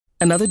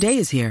Another day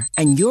is here,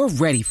 and you're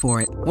ready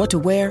for it. What to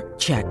wear?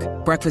 Check.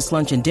 Breakfast,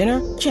 lunch, and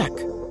dinner? Check.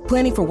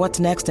 Planning for what's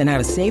next and how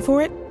to save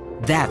for it?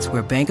 That's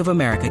where Bank of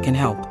America can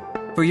help.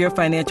 For your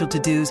financial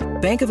to-dos,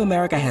 Bank of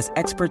America has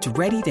experts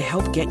ready to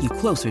help get you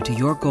closer to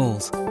your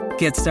goals.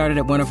 Get started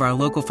at one of our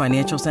local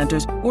financial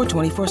centers or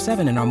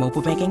 24/7 in our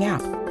mobile banking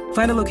app.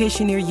 Find a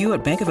location near you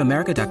at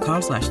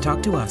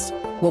bankofamerica.com/talktous.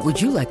 What would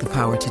you like the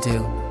power to do?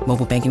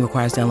 Mobile banking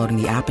requires downloading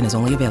the app and is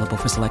only available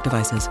for select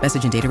devices.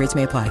 Message and data rates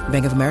may apply.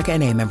 Bank of America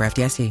N.A., member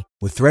FDIC.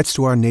 With threats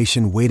to our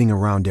nation waiting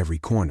around every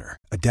corner,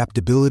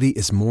 adaptability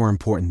is more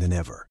important than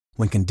ever.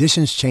 When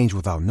conditions change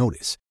without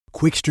notice,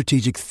 quick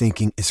strategic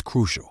thinking is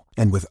crucial.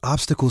 And with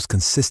obstacles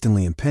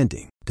consistently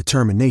impending,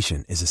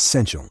 determination is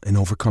essential in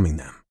overcoming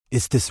them.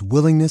 It's this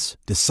willingness,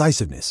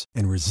 decisiveness,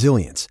 and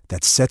resilience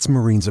that sets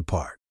Marines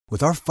apart.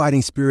 With our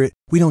fighting spirit,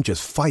 we don't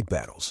just fight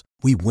battles,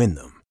 we win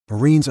them.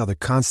 Marines are the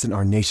constant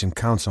our nation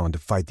counts on to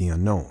fight the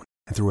unknown.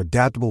 And through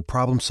adaptable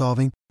problem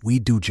solving, we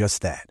do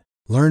just that.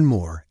 Learn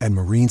more at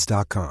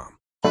marines.com.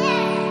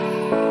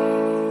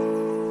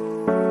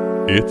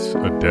 It's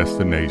a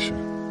destination.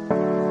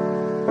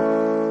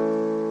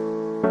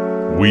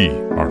 We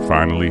are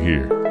finally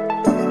here.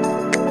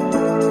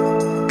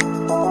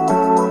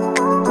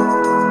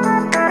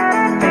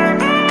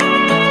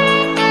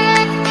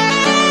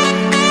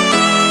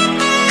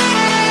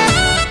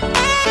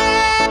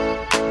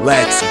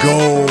 Let's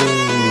go!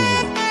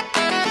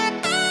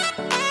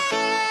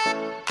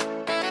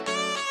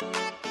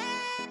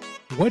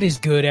 What is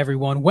good,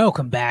 everyone?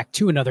 Welcome back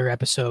to another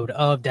episode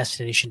of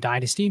Destination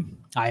Dynasty.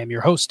 I am your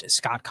host,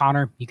 Scott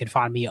Connor. You can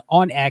find me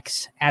on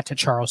X at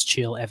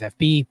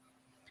CharlesChillFFB.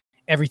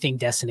 Everything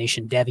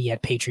Destination Devi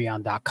at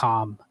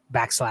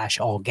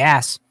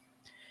patreon.com/allgas.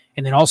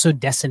 And then also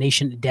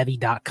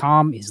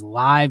destinationdevi.com is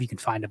live. You can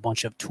find a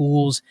bunch of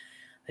tools,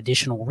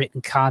 additional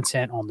written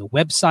content on the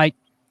website.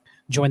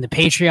 Join the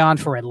Patreon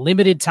for a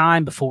limited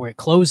time before it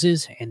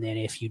closes. And then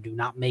if you do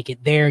not make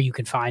it there, you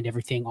can find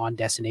everything on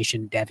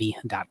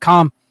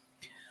destinationdevi.com.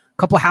 A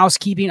couple of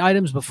housekeeping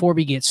items before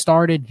we get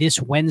started.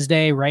 This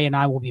Wednesday, Ray and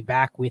I will be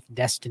back with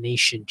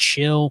Destination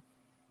Chill.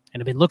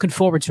 And I've been looking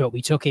forward to it.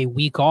 We took a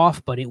week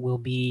off, but it will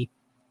be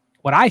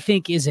what I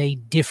think is a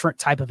different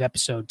type of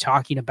episode,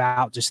 talking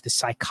about just the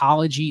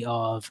psychology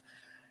of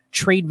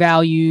trade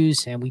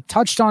values. And we've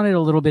touched on it a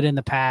little bit in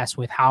the past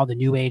with how the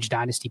new age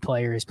Dynasty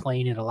player is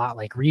playing it a lot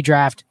like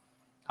redraft,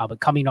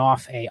 but coming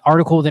off an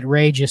article that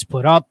Ray just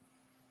put up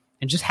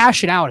and just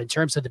hash it out in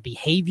terms of the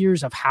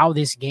behaviors of how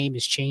this game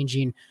is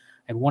changing,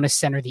 and want to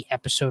center the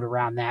episode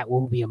around that.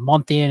 We'll be a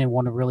month in and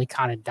want to really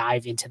kind of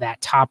dive into that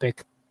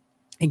topic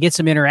and get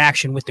some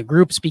interaction with the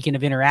group. Speaking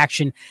of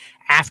interaction,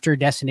 after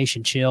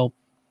Destination Chill,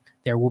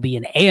 there will be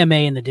an AMA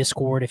in the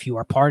Discord. If you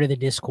are part of the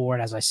Discord,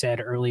 as I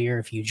said earlier,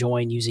 if you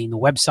join using the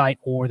website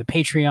or the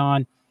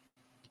Patreon,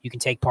 you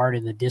can take part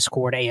in the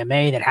Discord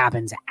AMA that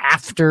happens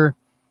after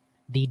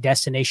the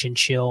Destination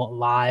Chill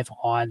live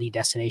on the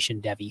Destination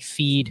Devi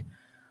feed.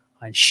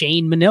 And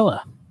Shane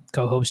Manila,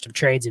 co-host of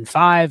Trades in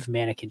 5,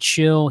 Mannequin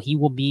Chill, he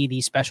will be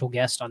the special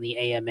guest on the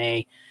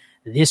AMA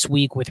this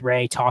week with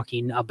Ray,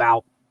 talking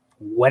about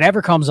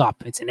whatever comes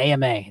up. It's an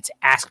AMA. It's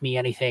Ask Me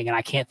Anything, and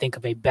I can't think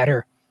of a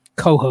better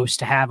co-host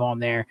to have on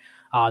there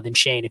than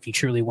Shane if you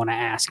truly want to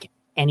ask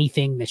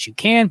anything that you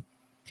can.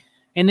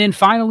 And then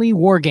finally,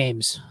 War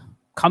Games.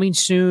 Coming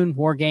soon,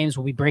 War Games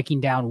will be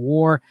breaking down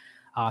War.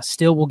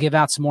 Still, we'll give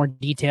out some more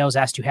details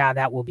as to how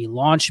that will be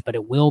launched, but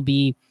it will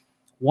be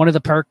one of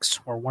the perks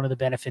or one of the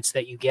benefits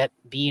that you get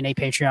being a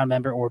Patreon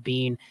member or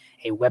being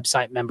a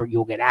website member.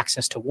 You'll get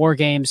access to War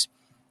Games,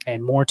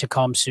 and more to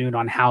come soon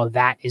on how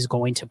that is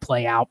going to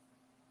play out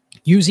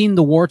using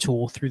the War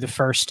Tool through the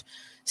first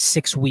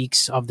 6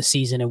 weeks of the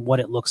season and what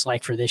it looks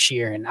like for this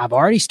year. And I've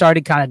already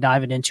started kind of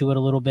diving into it a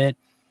little bit.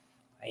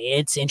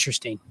 It's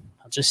interesting.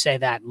 I'll just say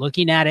that.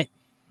 Looking at it,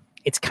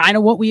 it's kind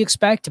of what we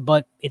expect,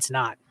 but it's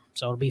not.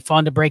 So it'll be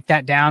fun to break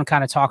that down,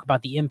 kind of talk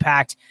about the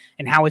impact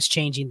and how it's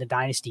changing the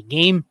Dynasty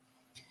game.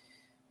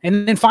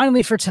 And then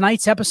finally, for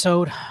tonight's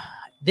episode,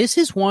 this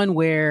is one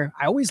where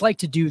I always like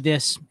to do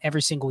this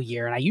every single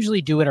year, and I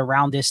usually do it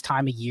around this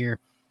time of year,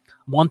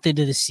 month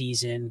into the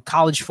season.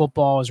 College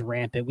football is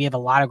rampant. We have a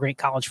lot of great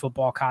college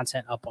football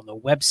content up on the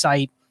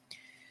website,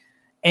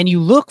 and you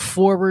look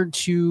forward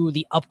to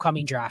the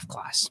upcoming draft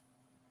class.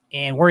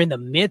 And we're in the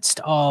midst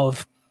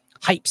of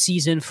hype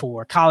season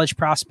for college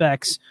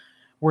prospects.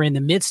 We're in the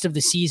midst of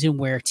the season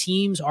where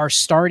teams are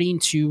starting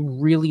to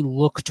really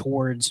look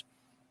towards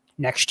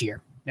next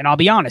year. And I'll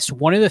be honest,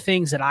 one of the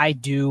things that I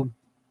do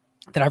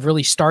that I've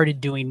really started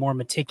doing more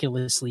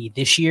meticulously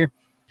this year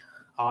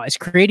is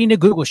creating a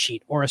Google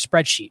Sheet or a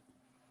spreadsheet.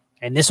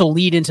 And this will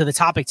lead into the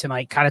topic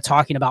tonight, kind of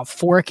talking about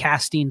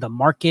forecasting the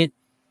market,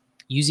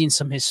 using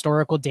some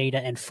historical data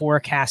and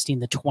forecasting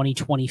the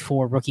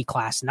 2024 rookie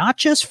class, not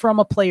just from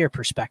a player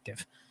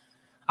perspective.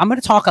 I'm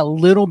going to talk a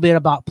little bit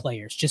about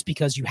players just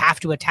because you have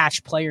to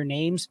attach player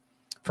names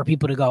for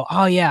people to go,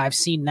 oh yeah, I've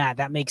seen that.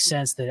 That makes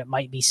sense that it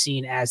might be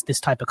seen as this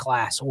type of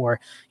class, or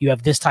you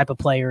have this type of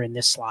player in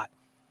this slot.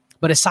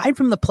 But aside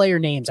from the player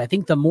names, I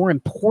think the more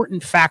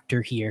important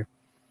factor here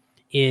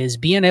is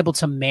being able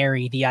to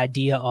marry the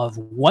idea of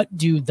what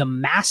do the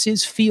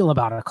masses feel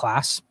about a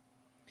class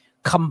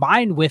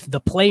combined with the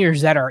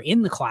players that are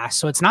in the class.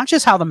 So it's not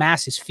just how the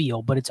masses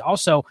feel, but it's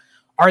also,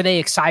 are they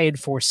excited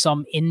for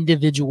some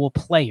individual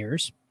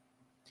players?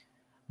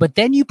 But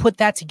then you put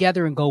that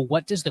together and go,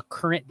 what does the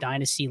current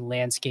Dynasty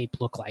landscape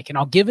look like? And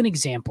I'll give an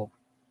example.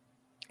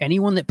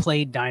 Anyone that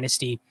played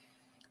Dynasty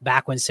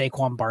back when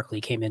Saquon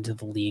Barkley came into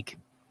the league,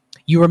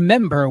 you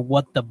remember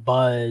what the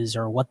buzz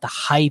or what the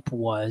hype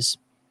was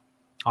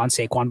on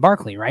Saquon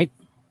Barkley, right?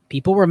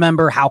 People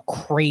remember how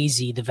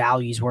crazy the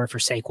values were for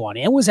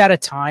Saquon. It was at a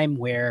time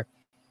where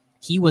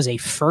he was a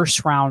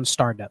first-round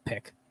startup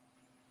pick.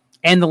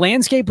 And the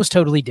landscape was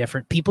totally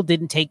different. People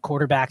didn't take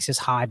quarterbacks as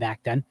high back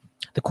then.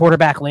 The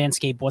quarterback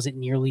landscape wasn't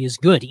nearly as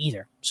good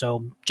either.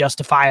 So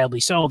justifiably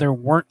so, there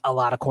weren't a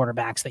lot of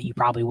quarterbacks that you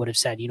probably would have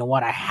said, you know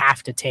what, I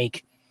have to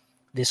take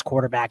this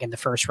quarterback in the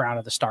first round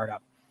of the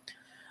startup.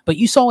 But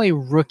you saw a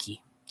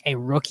rookie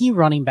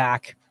running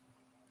back.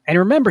 And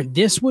remember,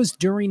 this was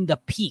during the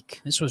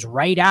peak. This was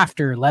right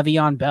after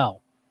Le'Veon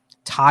Bell,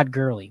 Todd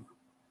Gurley,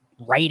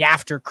 right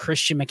after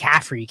Christian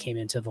McCaffrey came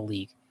into the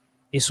league.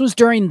 This was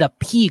during the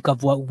peak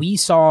of what we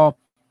saw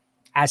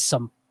as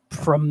some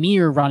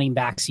premier running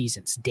back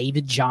seasons.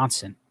 David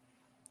Johnson.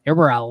 There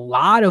were a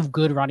lot of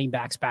good running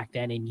backs back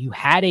then, and you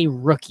had a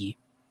rookie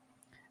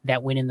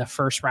that went in the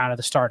first round of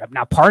the startup.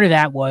 Now, part of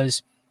that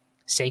was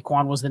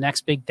Saquon was the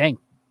next big thing.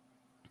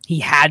 He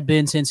had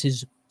been since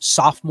his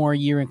sophomore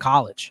year in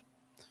college.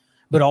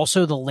 But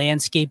also the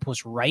landscape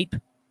was ripe,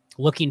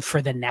 looking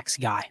for the next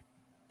guy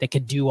that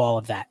could do all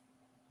of that.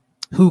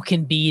 Who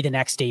can be the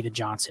next David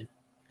Johnson?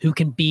 Who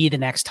can be the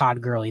next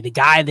Todd Gurley? The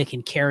guy that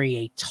can carry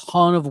a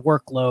ton of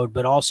workload,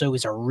 but also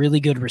is a really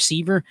good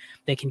receiver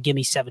that can give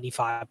me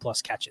 75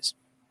 plus catches.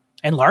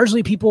 And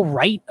largely people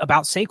right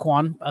about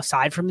Saquon,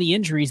 aside from the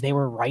injuries, they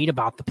were right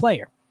about the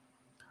player.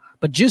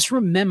 But just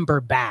remember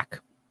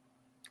back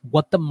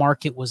what the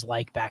market was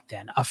like back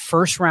then. A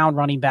first-round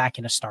running back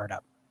in a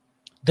startup.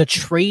 The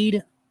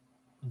trade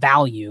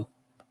value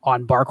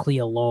on Barkley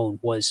alone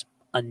was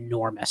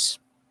enormous.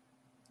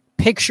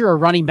 Picture a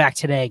running back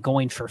today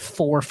going for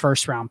 4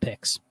 first-round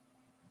picks.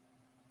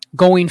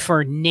 Going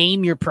for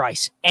name your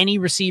price. Any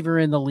receiver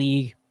in the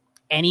league,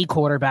 any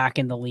quarterback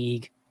in the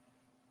league,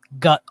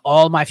 got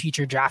all my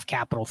future draft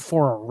capital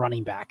for a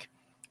running back.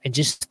 And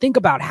just think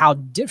about how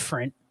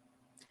different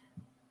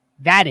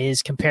that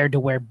is compared to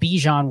where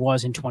Bijan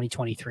was in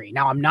 2023.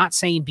 Now, I'm not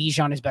saying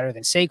Bijan is better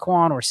than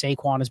Saquon or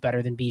Saquon is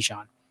better than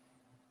Bijan.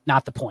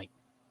 Not the point.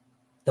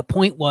 The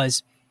point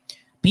was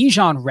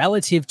Bijan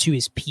relative to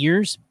his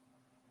peers,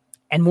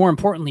 and more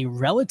importantly,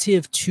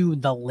 relative to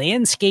the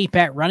landscape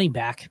at running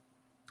back,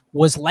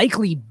 was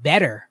likely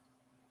better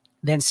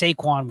than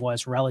Saquon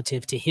was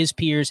relative to his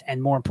peers,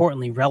 and more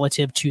importantly,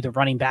 relative to the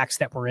running backs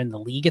that were in the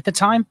league at the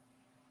time.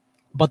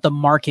 But the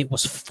market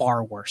was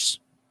far worse.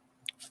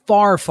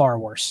 Far, far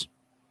worse.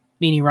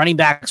 Meaning running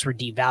backs were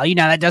devalued.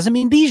 Now, that doesn't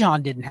mean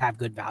Bijan didn't have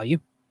good value.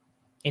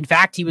 In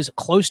fact, he was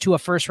close to a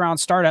first-round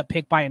startup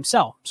pick by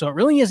himself. So it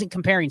really isn't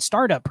comparing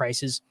startup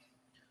prices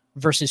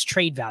versus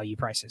trade value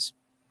prices.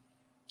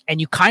 And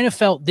you kind of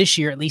felt this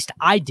year, at least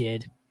I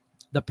did,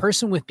 the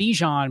person with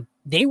Bijan,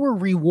 they were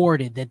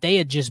rewarded that they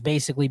had just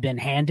basically been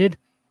handed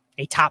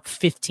a top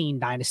 15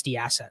 dynasty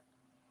asset,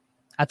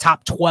 a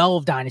top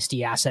 12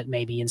 dynasty asset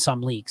maybe in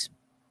some leagues.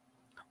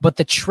 But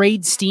the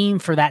trade steam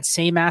for that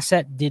same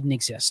asset didn't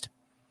exist.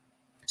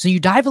 So you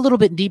dive a little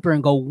bit deeper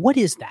and go, what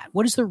is that?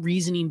 What is the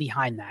reasoning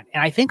behind that?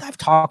 And I think I've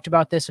talked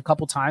about this a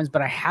couple times,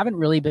 but I haven't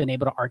really been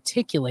able to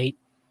articulate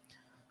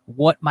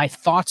what my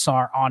thoughts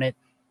are on it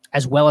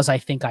as well as I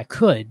think I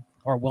could,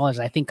 or well as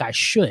I think I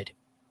should.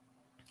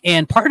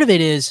 And part of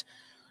it is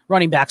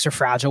running backs are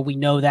fragile. We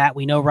know that.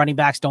 We know running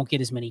backs don't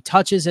get as many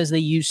touches as they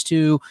used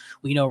to.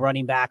 We know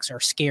running backs are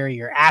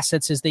scarier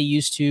assets as they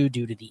used to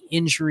due to the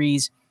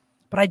injuries.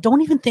 But I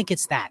don't even think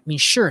it's that. I mean,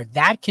 sure,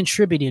 that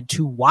contributed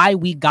to why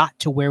we got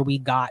to where we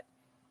got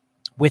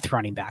with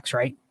running backs,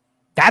 right?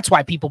 That's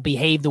why people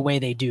behave the way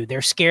they do.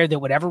 They're scared that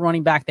whatever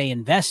running back they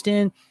invest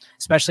in,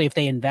 especially if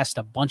they invest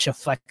a bunch of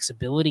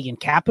flexibility and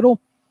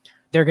capital,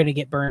 they're going to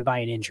get burned by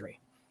an injury.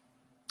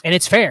 And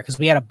it's fair because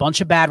we had a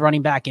bunch of bad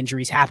running back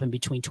injuries happen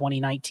between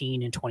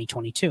 2019 and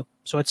 2022.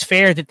 So it's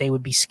fair that they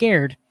would be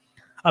scared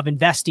of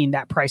investing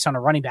that price on a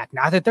running back.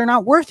 Not that they're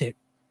not worth it,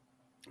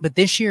 but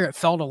this year it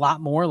felt a lot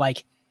more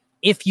like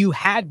if you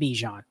had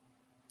Bijan,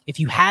 if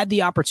you had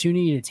the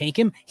opportunity to take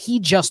him, he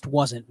just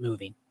wasn't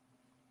moving.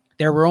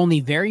 There were only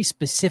very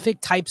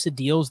specific types of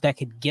deals that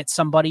could get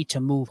somebody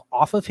to move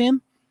off of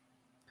him,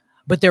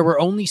 but there were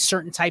only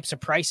certain types of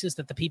prices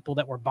that the people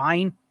that were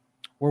buying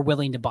were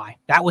willing to buy.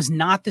 That was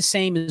not the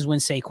same as when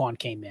Saquon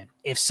came in.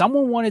 If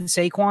someone wanted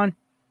Saquon,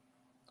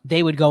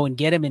 they would go and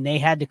get him, and they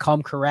had to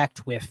come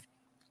correct with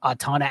a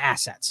ton of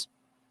assets.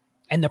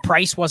 And the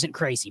price wasn't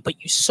crazy, but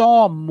you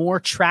saw more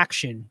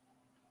traction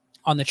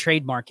on the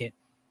trade market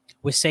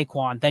with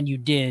Saquon than you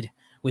did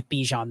with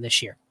Bijan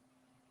this year.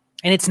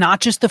 And it's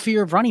not just the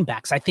fear of running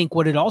backs. I think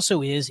what it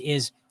also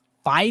is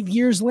 5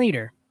 years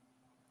later,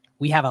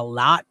 we have a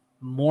lot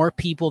more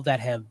people that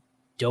have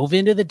dove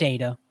into the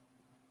data,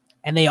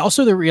 and they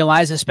also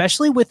realized,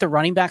 especially with the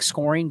running back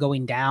scoring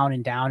going down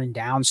and down and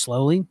down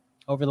slowly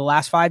over the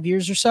last 5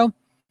 years or so,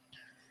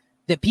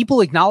 that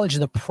people acknowledge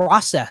the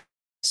process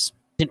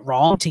isn't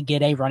wrong to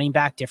get a running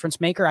back difference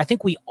maker. I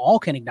think we all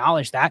can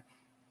acknowledge that.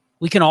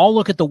 We can all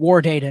look at the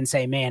WAR data and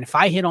say, man, if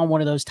I hit on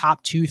one of those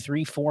top 2,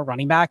 3, 4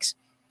 running backs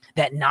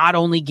that not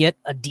only get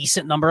a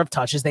decent number of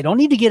touches, they don't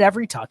need to get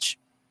every touch.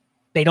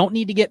 They don't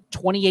need to get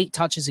 28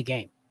 touches a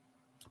game.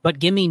 But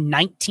give me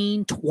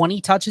 19,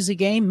 20 touches a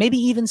game, maybe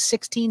even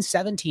 16,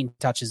 17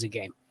 touches a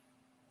game.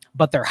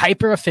 But they're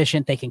hyper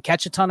efficient. They can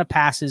catch a ton of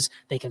passes.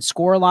 They can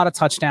score a lot of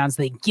touchdowns.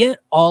 They get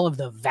all of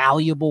the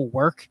valuable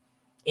work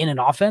in an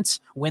offense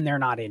when they're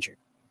not injured.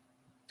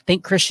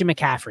 Think Christian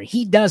McCaffrey.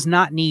 He does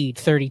not need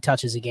 30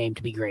 touches a game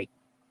to be great.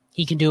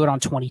 He can do it on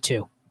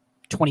 22,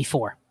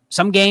 24.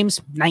 Some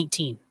games,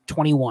 19,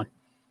 21.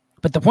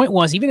 But the point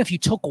was, even if you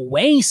took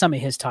away some of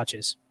his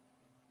touches,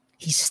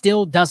 he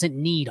still doesn't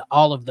need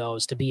all of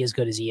those to be as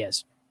good as he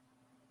is.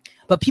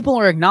 But people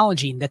are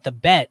acknowledging that the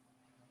bet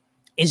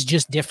is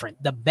just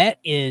different. The bet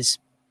is,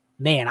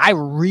 man, I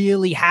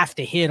really have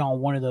to hit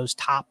on one of those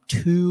top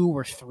 2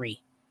 or 3.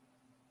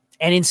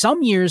 And in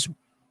some years,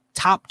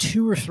 top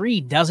 2 or 3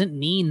 doesn't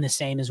mean the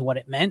same as what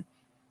it meant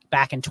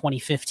back in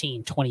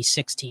 2015,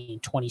 2016,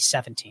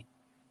 2017.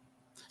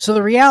 So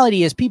the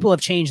reality is people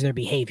have changed their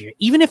behavior.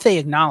 Even if they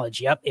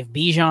acknowledge, yep, if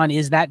Bijan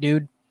is that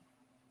dude,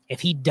 if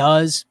he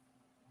does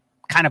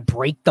kind of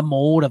break the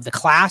mold of the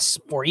class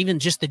or even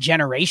just the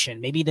generation,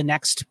 maybe the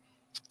next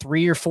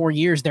 3 or 4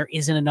 years, there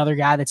isn't another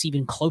guy that's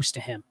even close to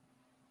him,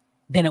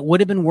 then it would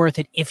have been worth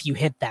it if you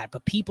hit that.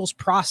 But people's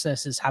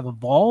processes have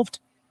evolved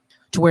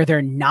to where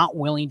they're not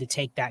willing to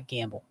take that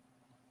gamble.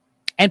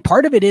 And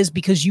part of it is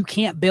because you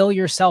can't bail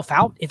yourself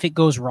out if it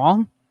goes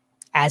wrong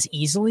as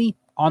easily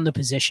on the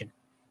position.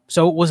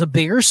 So it was a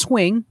bigger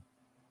swing,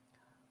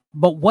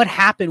 but what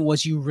happened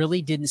was you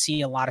really didn't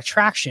see a lot of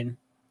traction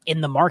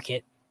in the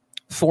market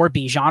for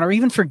Bijan or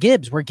even for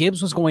Gibbs, where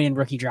Gibbs was going in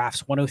rookie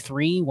drafts,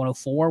 103,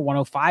 104,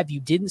 105. You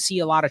didn't see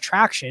a lot of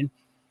traction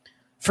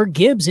for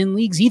Gibbs in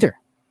leagues either.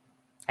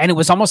 And it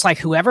was almost like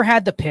whoever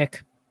had the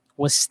pick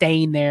was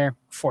staying there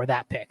for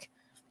that pick.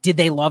 Did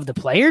they love the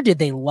player? Did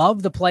they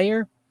love the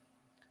player?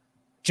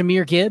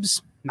 Jahmyr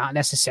Gibbs? Not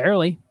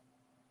necessarily.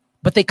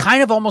 But they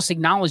kind of almost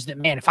acknowledged that,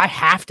 man, if I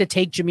have to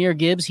take Jahmyr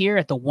Gibbs here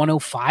at the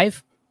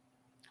 105,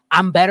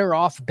 I'm better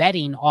off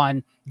betting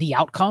on the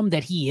outcome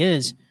that he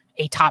is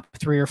a top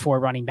 3 or 4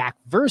 running back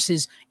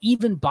versus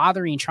even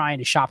bothering trying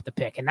to shop the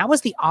pick. And that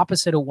was the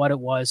opposite of what it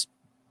was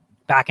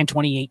back in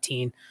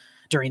 2018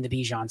 during the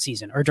Bijan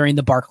season or during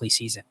the Barkley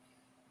season.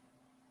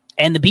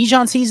 And the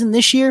Bijan season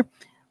this year,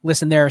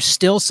 listen, there are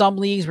still some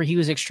leagues where he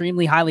was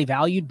extremely highly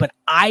valued, but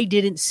I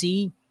didn't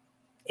see,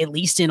 at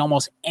least in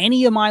almost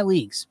any of my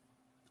leagues,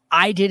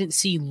 I didn't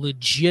see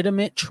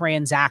legitimate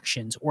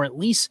transactions or at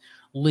least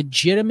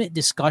legitimate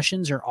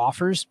discussions or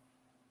offers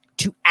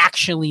to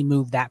actually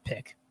move that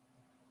pick.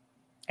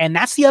 And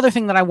that's the other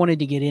thing that I wanted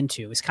to get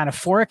into is kind of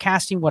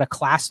forecasting what a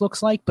class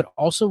looks like, but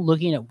also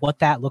looking at what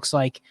that looks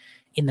like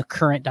in the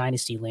current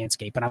Dynasty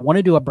landscape. And I want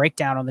to do a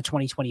breakdown on the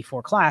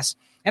 2024 class.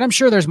 And I'm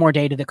sure there's more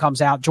data that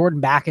comes out. Jordan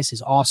Backus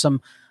is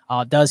awesome,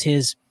 does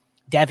his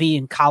Devy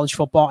and college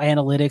football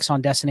analytics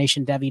on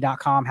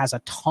destinationdevy.com, has a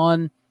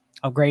ton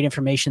of great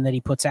information that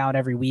he puts out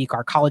every week.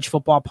 Our college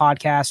football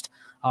podcast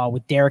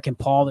with Derek and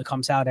Paul that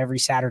comes out every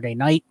Saturday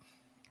night.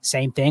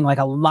 Same thing, like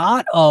a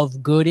lot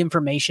of good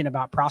information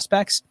about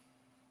prospects.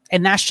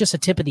 And that's just a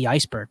tip of the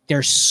iceberg.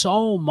 There's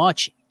so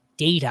much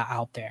data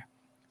out there,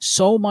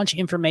 so much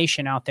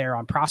information out there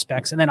on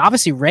prospects. And then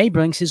obviously Ray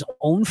brings his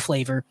own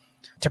flavor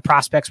to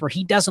prospects where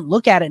he doesn't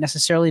look at it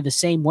necessarily the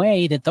same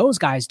way that those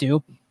guys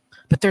do,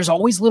 but there's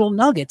always little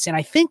nuggets. And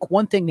I think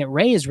one thing that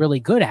Ray is really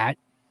good at,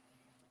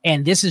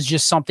 and this is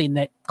just something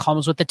that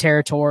comes with the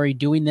territory,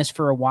 doing this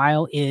for a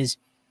while, is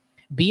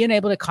being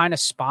able to kind of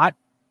spot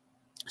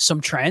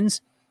some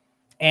trends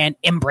and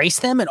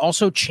embrace them and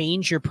also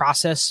change your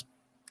process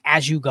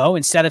as you go.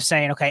 Instead of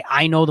saying, okay,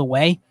 I know the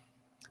way.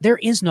 There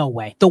is no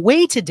way. The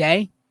way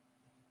today,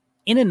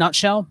 in a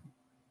nutshell,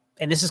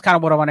 and this is kind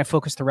of what I want to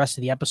focus the rest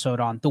of the episode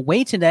on, the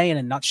way today in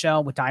a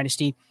nutshell with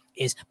Dynasty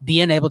is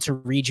being able to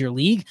read your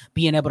league,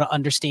 being able to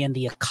understand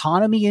the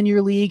economy in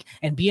your league,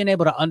 and being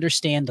able to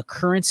understand the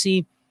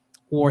currency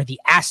or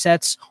the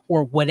assets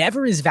or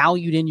whatever is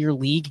valued in your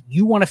league.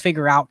 You want to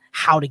figure out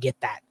how to get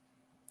that.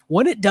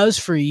 What it does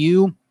for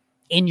you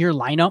in your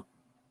lineup,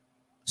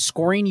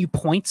 scoring you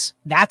points,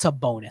 that's a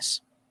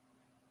bonus.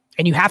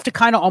 And you have to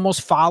kind of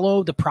almost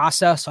follow the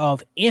process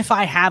of, if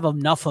I have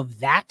enough of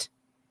that,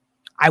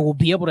 I will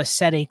be able to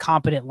set a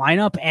competent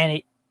lineup and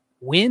it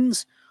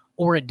wins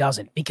or it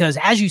doesn't. Because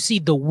as you see,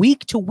 the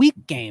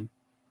week-to-week game,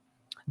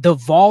 the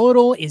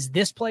volatile, is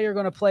this player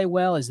going to play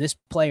well? Is this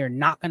player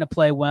not going to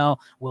play well?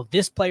 Will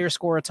this player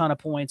score a ton of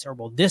points? Or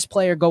will this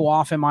player go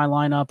off in my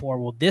lineup? Or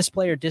will this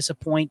player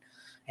disappoint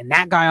and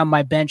that guy on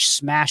my bench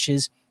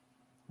smashes?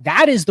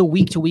 That is the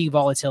week-to-week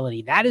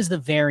volatility. That is the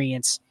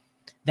variance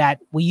that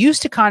we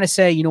used to kind of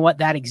say, you know what,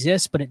 that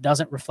exists, but it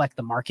doesn't reflect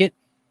the market.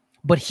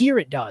 But here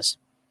it does.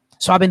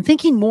 So I've been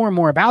thinking more and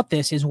more about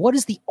this is what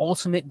is the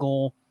ultimate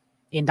goal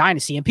in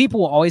Dynasty? And people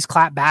will always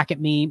clap back at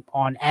me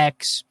on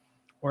X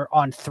or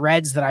on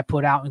threads that I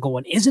put out and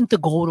going, isn't the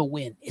goal to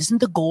win? Isn't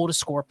the goal to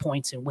score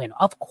points and win?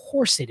 Of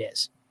course it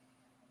is.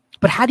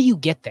 But how do you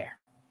get there?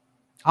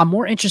 I'm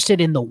more interested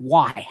in the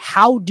why.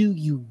 How do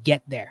you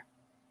get there?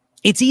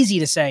 It's easy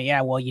to say, yeah,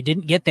 well, you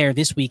didn't get there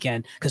this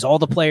weekend because all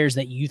the players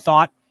that you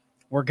thought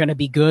were going to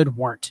be good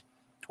weren't.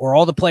 Or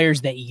all the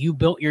players that you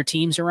built your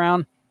teams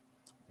around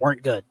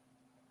weren't good,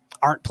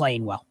 aren't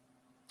playing well.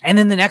 And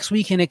then the next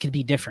weekend, it could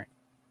be different.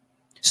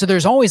 So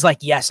there's always like,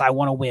 yes, I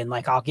want to win.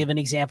 Like I'll give an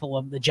example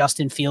of the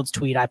Justin Fields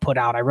tweet I put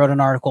out. I wrote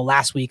an article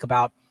last week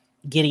about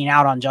getting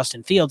out on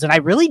Justin Fields. And I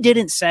really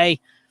didn't say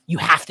you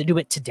have to do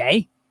it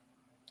today.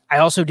 I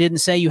also didn't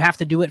say you have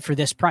to do it for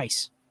this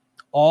price.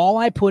 All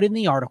I put in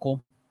the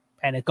article,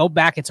 and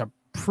it's a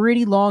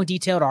pretty long,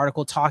 detailed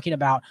article talking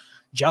about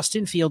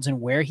Justin Fields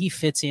and where he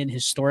fits in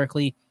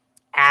historically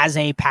as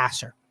a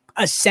passer.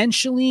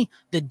 Essentially,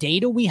 the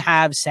data we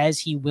have says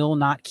he will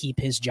not keep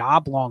his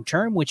job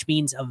long-term, which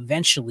means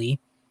eventually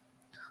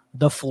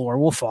the floor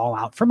will fall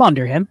out from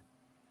under him.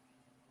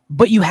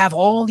 But you have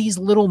all these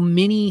little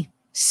mini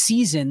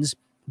seasons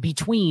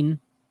between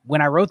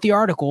when I wrote the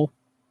article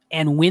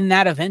and when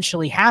that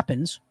eventually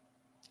happens,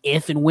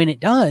 if and when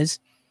it does,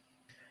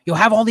 you'll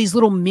have all these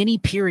little mini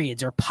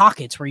periods or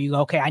pockets where you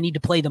go, okay, I need to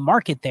play the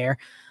market there.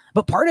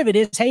 But part of it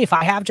is, hey, if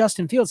I have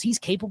Justin Fields, he's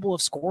capable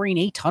of scoring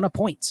a ton of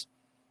points.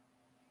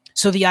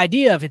 So the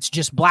idea of it's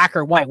just black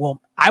or white,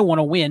 well, I want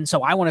to win,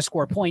 so I want to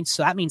score points,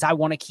 so that means I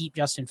want to keep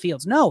Justin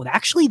Fields. No,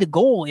 actually the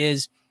goal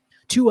is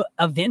to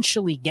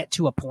eventually get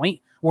to a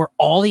point where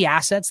all the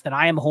assets that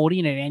I am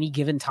holding at any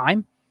given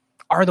time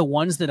are the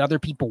ones that other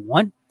people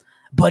want.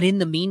 But in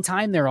the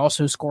meantime, they're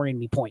also scoring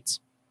me points.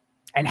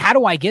 And how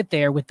do I get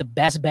there with the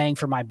best bang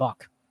for my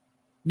buck?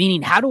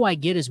 Meaning, how do I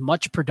get as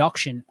much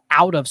production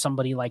out of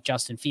somebody like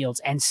Justin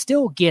Fields and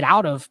still get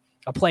out of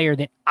a player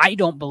that I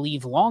don't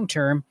believe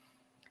long-term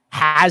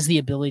has the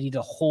ability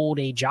to hold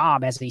a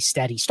job as a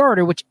steady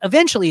starter, which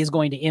eventually is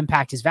going to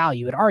impact his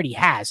value. It already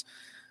has.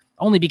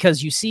 Only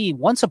because you see,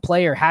 once a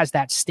player has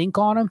that stink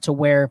on him to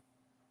where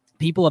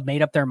people have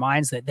made up their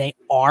minds that they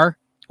are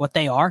what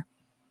they are,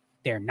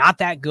 they're not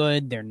that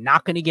good, they're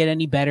not going to get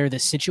any better, the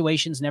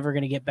situation's never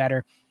going to get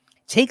better.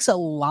 It takes a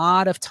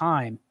lot of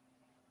time,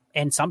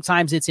 and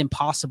sometimes it's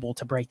impossible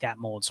to break that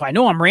mold. So I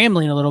know I'm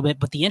rambling a little bit,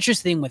 but the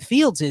interesting thing with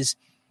Fields is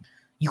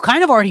you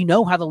kind of already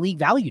know how the league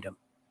valued him.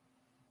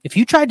 If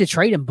you tried to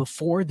trade him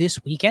before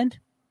this weekend,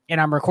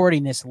 and I'm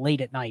recording this late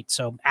at night,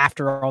 so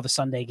after all the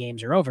Sunday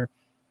games are over,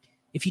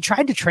 if you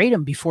tried to trade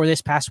him before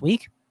this past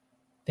week,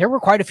 there were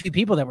quite a few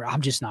people that were,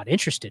 I'm just not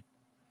interested.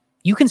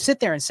 You can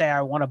sit there and say,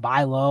 I want to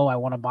buy low,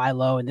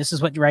 and this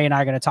is what Ray and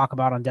I are going to talk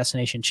about on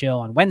Destination Chill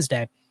on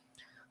Wednesday.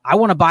 I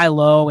want to buy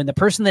low, and the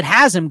person that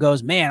has him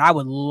goes, man, I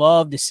would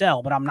love to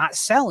sell, but I'm not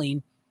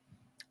selling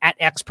at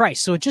X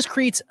price. So it just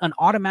creates an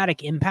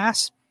automatic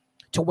impasse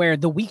to where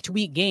the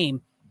week-to-week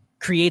game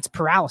creates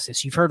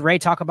paralysis. You've heard Ray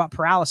talk about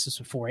paralysis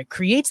before. It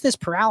creates this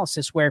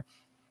paralysis where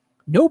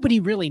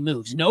nobody really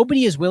moves.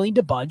 Nobody is willing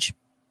to budge.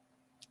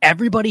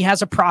 Everybody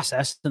has a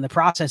process, and the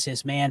process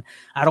is, man,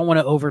 I don't want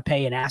to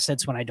overpay in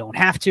assets when I don't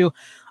have to.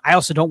 I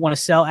also don't want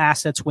to sell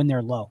assets when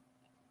they're low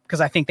because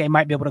I think they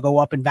might be able to go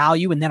up in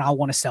value, and then I'll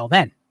want to sell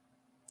then.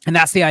 And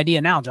that's the idea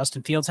now.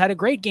 Justin Fields had a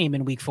great game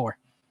in week 4.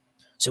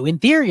 So in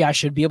theory, I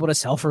should be able to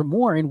sell for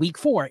more in week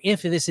 4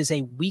 if this is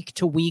a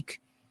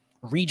week-to-week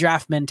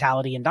redraft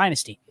mentality in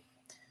Dynasty.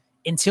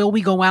 Until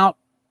we go out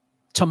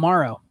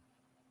tomorrow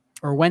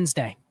or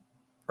Wednesday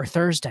or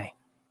Thursday,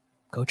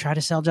 go try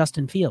to sell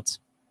Justin Fields.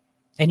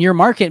 And your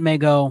market may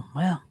go,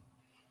 well,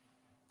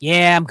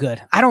 yeah, I'm good.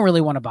 I don't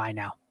really want to buy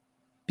now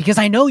because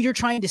I know you're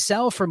trying to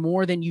sell for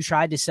more than you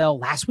tried to sell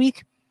last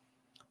week.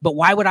 But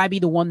why would I be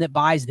the one that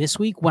buys this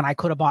week when I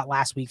could have bought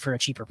last week for a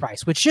cheaper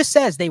price? Which just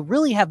says they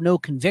really have no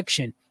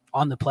conviction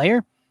on the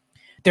player.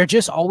 They're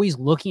just always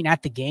looking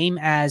at the game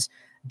as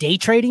day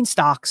trading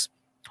stocks.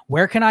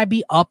 Where can I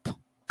be up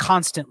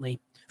constantly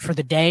for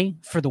the day,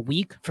 for the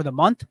week, for the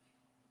month?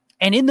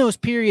 And in those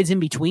periods in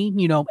between,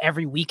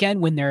 every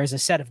weekend when there is a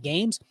set of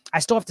games, I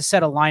still have to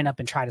set a lineup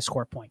and try to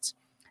score points.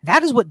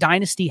 That is what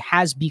Dynasty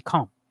has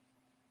become.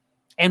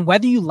 And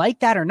whether you like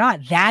that or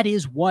not, that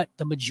is what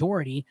the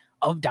majority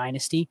of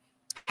Dynasty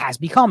has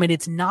become. And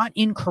it's not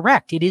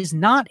incorrect. It is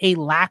not a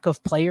lack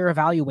of player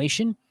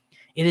evaluation.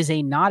 It is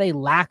not a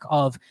lack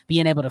of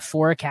being able to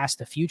forecast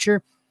the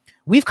future.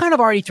 We've kind of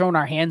already thrown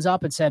our hands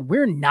up and said,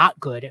 we're not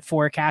good at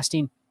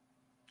forecasting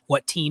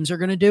what teams are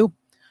going to do,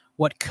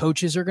 what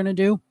coaches are going to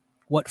do,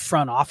 what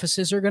front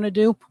offices are going to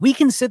do. We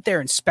can sit there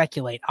and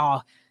speculate,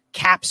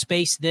 cap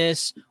space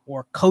this,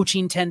 or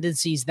coaching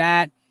tendencies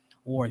that,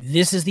 or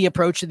this is the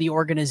approach of the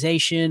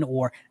organization,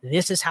 or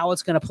this is how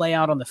it's going to play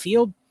out on the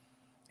field.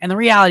 And the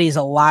reality is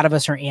a lot of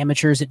us are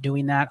amateurs at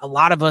doing that. A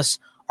lot of us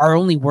are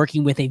only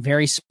working with a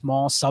very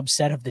small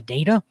subset of the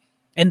data.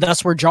 And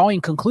thus we're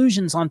drawing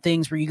conclusions on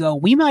things where you go,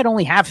 we might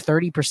only have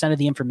 30% of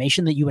the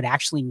information that you would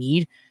actually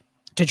need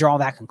to draw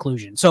that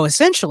conclusion. So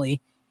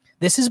essentially,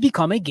 this has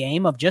become a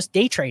game of just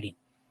day trading.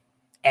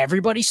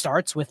 everybody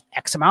starts with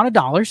X amount of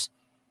dollars,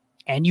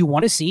 and you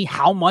want to see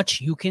how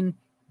much you can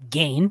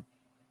gain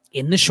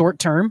in the short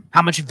term,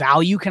 how much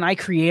value can I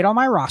create on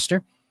my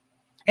roster.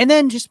 And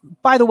then just,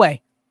 by the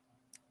way,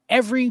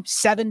 every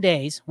 7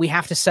 days, we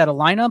have to set a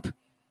lineup,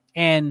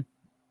 and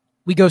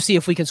we go see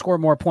if we can score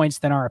more points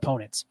than our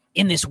opponents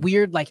in this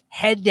weird, like,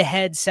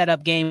 head-to-head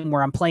setup game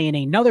where I'm playing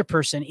another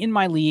person in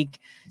my league,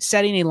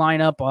 setting a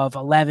lineup of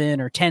 11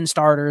 or 10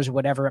 starters or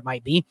whatever it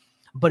might be.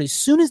 But as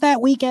soon as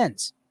that week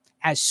ends,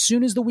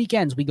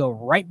 we go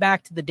right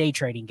back to the day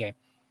trading game.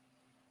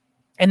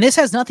 And this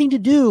has nothing to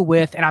do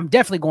with, and I'm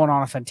definitely going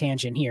off on a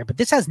tangent here, but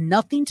this has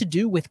nothing to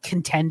do with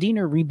contending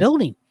or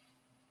rebuilding.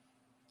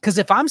 Because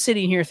if I'm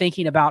sitting here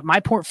thinking about my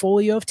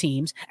portfolio of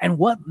teams and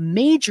what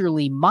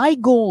majorly my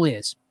goal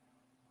is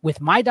with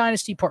my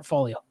Dynasty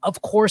portfolio,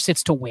 of course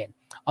it's to win.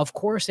 Of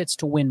course it's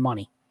to win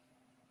money.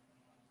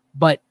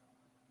 But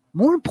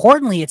more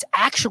importantly, it's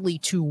actually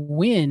to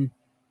win,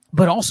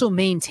 but also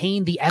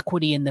maintain the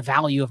equity and the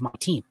value of my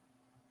team.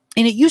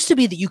 And it used to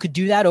be that you could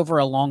do that over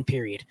a long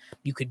period.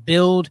 You could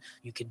build,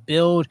 you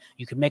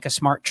could make a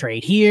smart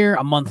trade here.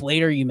 A month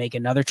later, you make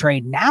another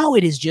trade. Now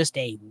it is just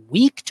a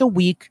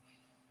week-to-week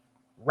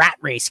rat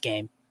race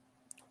game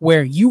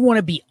where you want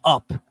to be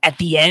up at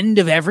the end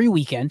of every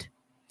weekend.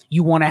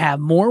 You want to have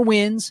more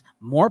wins,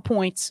 more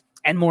points,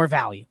 and more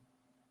value.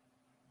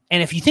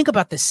 And if you think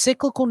about the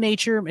cyclical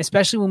nature,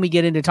 especially when we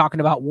get into talking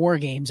about war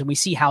games and we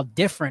see how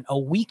different a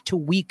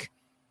week-to-week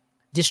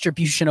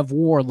distribution of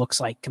war looks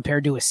like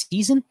compared to a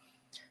season,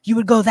 you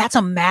would go, that's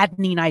a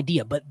maddening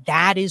idea. But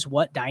that is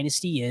what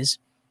Dynasty is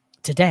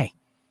today.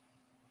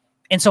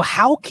 And so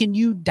how can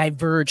you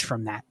diverge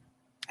from that?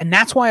 And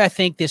that's why I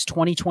think this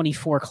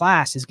 2024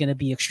 class is going to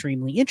be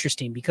extremely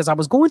interesting, because I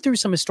was going through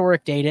some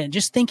historic data and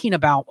just thinking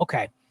about,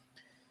 okay,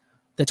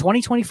 the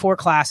 2024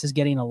 class is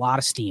getting a lot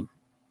of steam.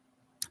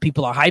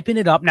 People are hyping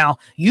it up. Now,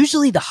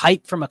 usually the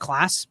hype from a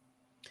class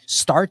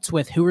starts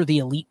with who are the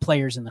elite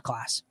players in the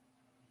class.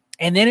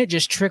 And then it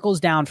just trickles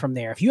down from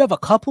there. If you have a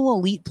couple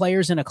elite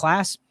players in a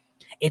class,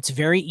 it's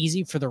very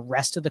easy for the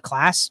rest of the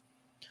class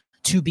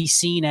to be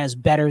seen as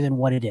better than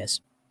what it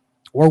is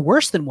or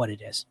worse than what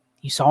it is.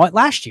 You saw it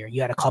last year.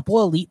 You had a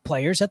couple elite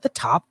players at the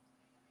top,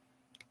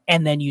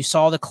 and then you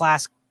saw the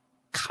class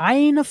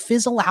kind of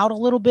fizzle out a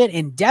little bit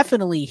and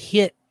definitely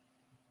hit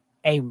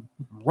a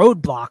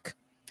roadblock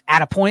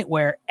at a point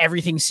where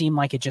everything seemed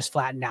like it just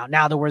flattened out.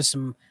 Now, there was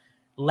some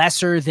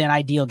lesser than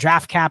ideal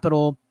draft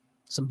capital,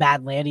 some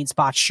bad landing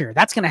spots. Sure,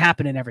 that's going to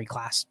happen in every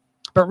class.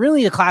 But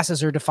really, the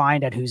classes are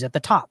defined at who's at the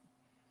top.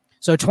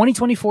 So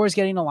 2024 is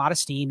getting a lot of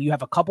steam. You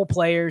have a couple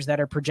players that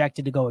are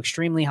projected to go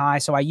extremely high.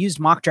 So I used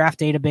Mock Draft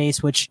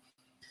Database, which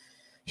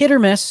hit or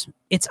miss.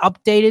 It's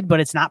updated, but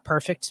it's not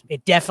perfect.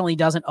 It definitely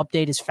doesn't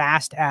update as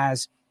fast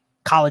as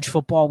college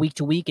football week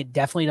to week. It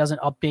definitely doesn't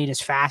update as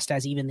fast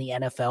as even the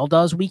NFL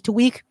does week to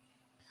week.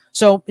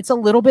 So it's a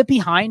little bit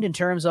behind in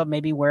terms of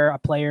maybe where a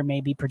player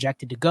may be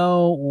projected to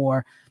go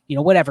or,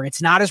 whatever.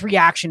 It's not as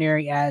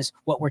reactionary as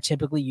what we're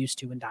typically used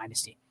to in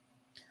Dynasty.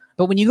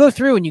 But when you go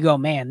through and you go,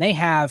 man, they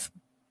have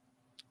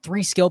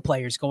 3 skill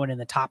players going in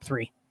the top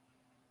 3.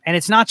 And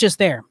it's not just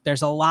there.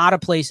 There's a lot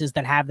of places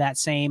that have that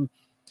same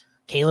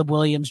Caleb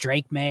Williams,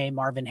 Drake May,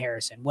 Marvin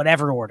Harrison,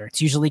 whatever order.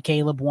 It's usually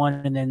Caleb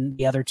 1 and then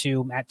the other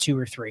 2 at 2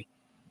 or 3.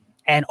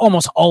 And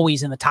almost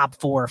always in the top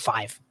 4 or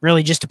 5.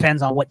 Really just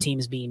depends on what team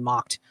is being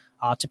mocked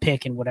to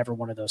pick in whatever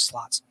one of those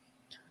slots.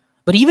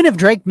 But even if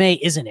Drake May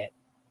isn't it,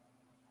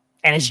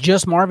 and it's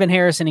just Marvin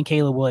Harrison and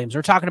Caleb Williams,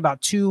 we're talking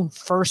about 2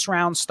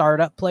 first-round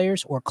startup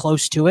players or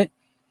close to it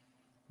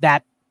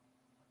that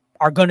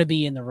are going to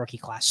be in the rookie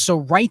class. So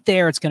right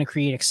there, it's going to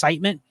create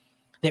excitement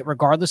that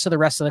regardless of the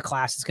rest of the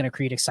class, it's going to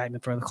create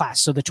excitement for the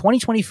class. So the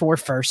 2024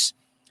 firsts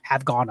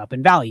have gone up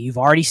in value. You've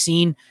already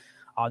seen,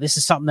 this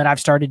is something that I've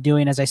started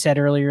doing, as I said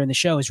earlier in the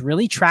show, is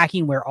really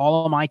tracking where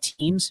all of my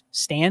teams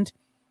stand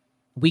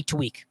week to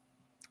week.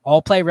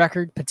 All play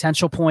record,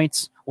 potential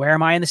points, where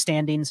am I in the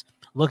standings,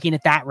 looking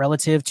at that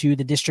relative to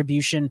the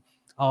distribution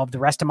of the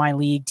rest of my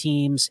league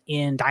teams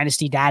in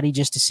Dynasty Daddy,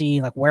 just to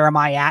see like where am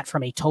I at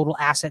from a total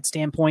asset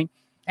standpoint,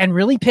 and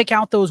really pick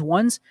out those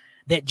ones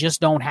that just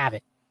don't have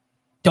it.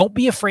 Don't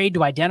be afraid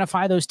to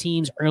identify those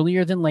teams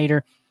earlier than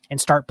later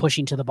and start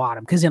pushing to the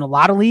bottom. Because in a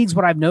lot of leagues,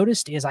 what I've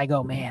noticed is I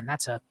go, man,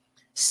 that's a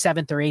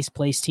 7th or 8th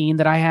place team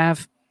that I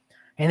have.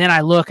 And then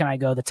I look and I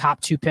go, the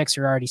top 2 picks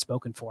are already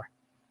spoken for.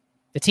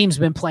 The team's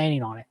been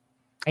planning on it.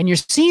 And you're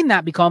seeing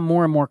that become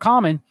more and more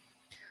common.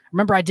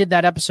 Remember, I did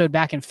that episode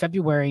back in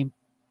February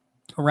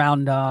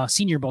around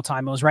Senior Bowl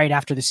time. It was right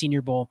after the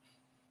Senior Bowl.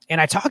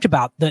 And I talked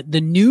about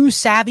the new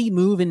savvy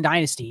move in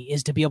Dynasty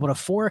is to be able to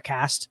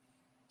forecast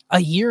a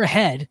year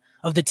ahead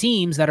of the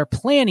teams that are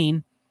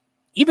planning,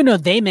 even though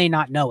they may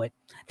not know it,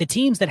 the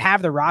teams that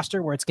have the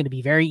roster where it's going to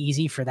be very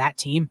easy for that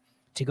team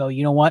to go,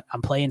 you know what,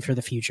 I'm playing for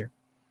the future.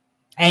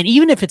 And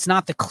even if it's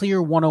not the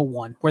clear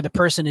 101, where the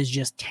person is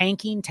just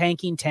tanking,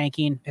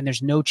 and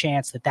there's no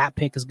chance that that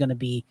pick is going to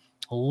be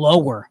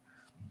lower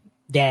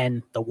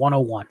than the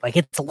 101. Like,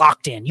 it's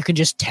locked in. You can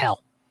just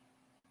tell.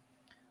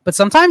 But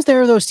sometimes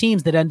there are those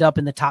teams that end up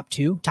in the top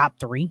 2, top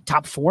 3,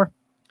 top 4,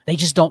 They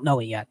just don't know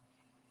it yet.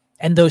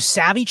 And those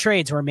savvy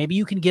trades where maybe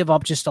you can give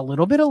up just a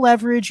little bit of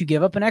leverage, you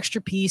give up an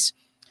extra piece,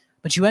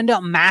 but you end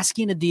up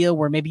masking a deal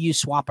where maybe you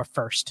swap a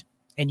first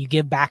and you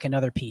give back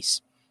another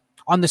piece.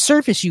 On the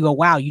surface, you go,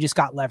 wow, you just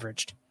got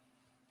leveraged.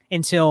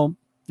 Until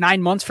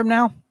 9 months from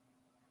now,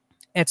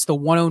 it's the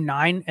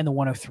 109 and the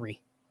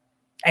 103.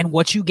 And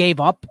what you gave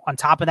up on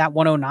top of that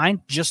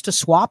 109 just to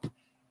swap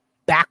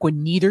back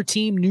when neither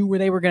team knew where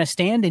they were going to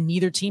stand and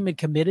neither team had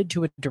committed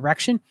to a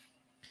direction,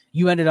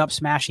 you ended up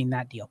smashing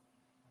that deal.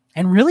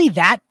 And really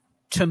that,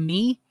 to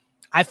me,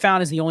 I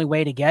found is the only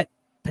way to get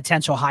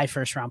potential high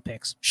first-round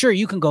picks. Sure,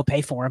 you can go pay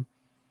for them.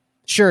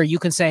 Sure, you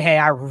can say, hey,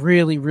 I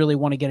really, really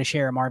want to get a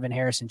share of Marvin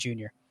Harrison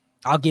Jr.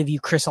 I'll give you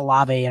Chris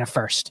Olave and a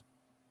first.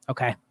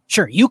 Okay,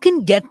 sure, you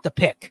can get the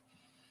pick.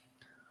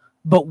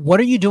 But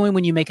what are you doing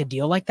when you make a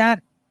deal like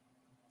that?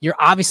 You're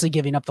obviously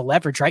giving up the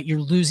leverage, right?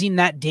 You're losing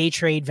that day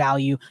trade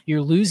value.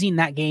 You're losing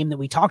that game that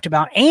we talked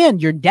about,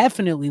 and you're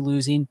definitely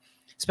losing,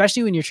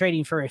 especially when you're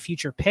trading for a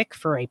future pick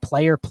for a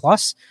player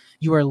plus,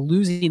 you are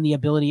losing the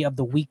ability of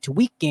the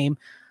week-to-week game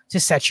to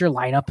set your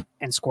lineup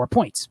and score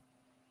points.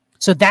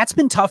 So that's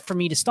been tough for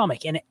me to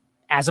stomach. And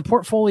as a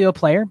portfolio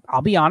player,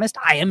 I'll be honest,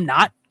 I am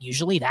not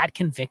usually that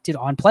convicted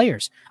on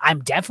players. I'm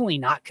definitely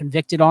not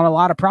convicted on a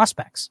lot of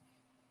prospects.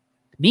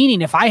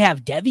 Meaning if I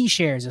have Devy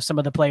shares of some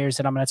of the players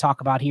that I'm going to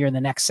talk about here in the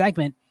next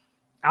segment,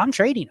 I'm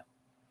trading them.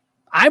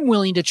 I'm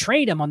willing to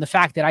trade them on the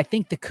fact that I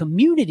think the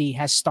community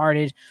has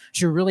started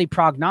to really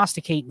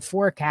prognosticate and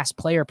forecast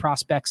player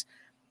prospects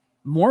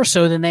more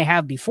so than they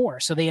have before.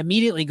 So they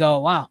immediately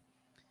go, wow,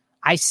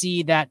 I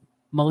see that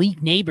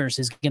Malik Neighbors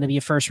is going to be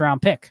a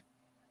first-round pick.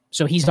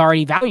 So he's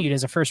already valued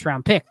as a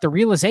first-round pick. The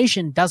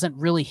realization doesn't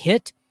really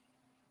hit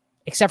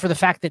except for the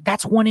fact that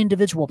that's one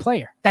individual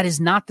player. That is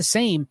not the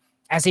same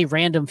as a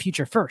random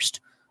future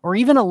first or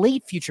even a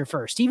late future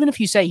first. Even if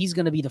you say he's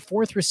going to be the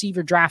fourth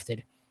receiver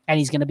drafted and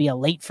he's going to be a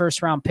late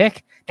first-round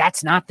pick,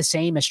 that's not the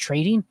same as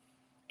trading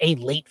a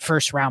late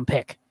first-round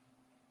pick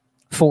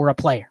for a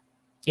player.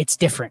 It's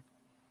different.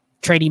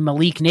 Trading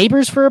Malik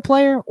Neighbors for a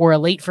player or a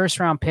late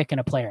first-round pick and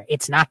a player,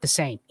 it's not the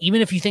same,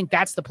 even if you think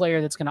that's the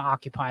player that's going to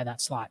occupy that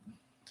slot.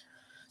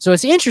 So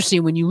it's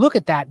interesting when you look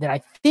at that I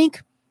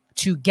think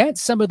to get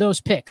some of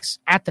those picks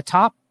at the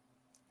top,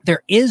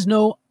 there is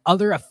no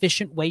other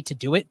efficient way to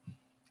do it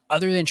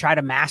other than try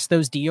to mass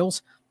those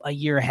deals a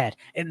year ahead.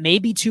 It may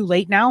be too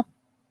late now,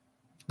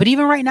 but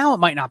even right now, it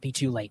might not be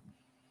too late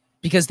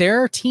because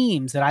there are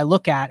teams that I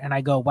look at and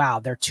I go, wow,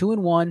 they're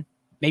 2-1.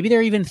 Maybe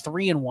they're even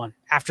 3-1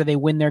 after they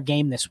win their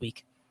game this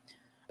week,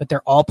 but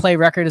their all play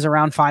record is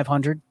around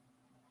 500.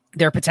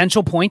 Their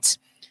potential points,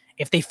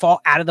 if they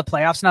fall out of the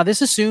playoffs. Now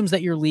this assumes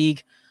that your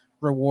league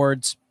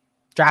rewards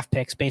draft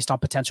picks based on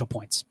potential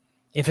points.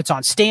 If it's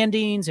on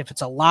standings, if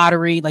it's a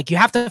lottery, like you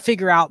have to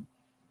figure out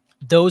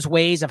those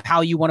ways of how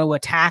you want to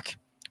attack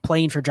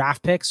playing for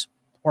draft picks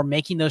or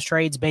making those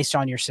trades based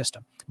on your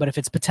system. But if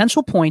it's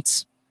potential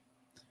points,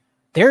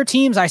 there are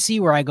teams I see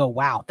where I go,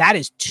 wow, that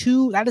is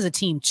a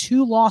team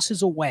 2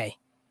 losses away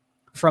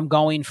from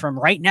going from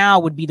right now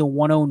would be the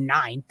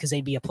 109 because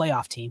they'd be a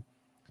playoff team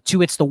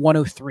to it's the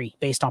 103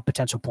 based on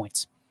potential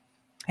points.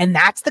 And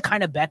that's the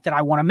kind of bet that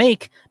I want to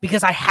make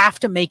because I have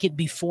to make it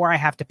before I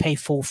have to pay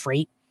full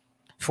freight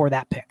for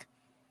that pick.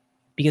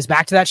 Because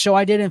back to that show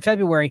I did in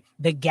February,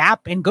 the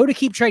gap, and go to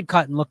Keep Trade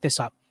Cut and look this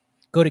up.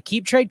 Go to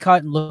Keep Trade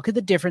Cut and look at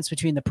the difference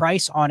between the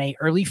price on a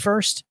early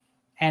first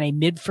and a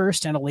mid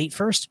first and a late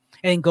first,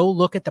 and then go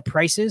look at the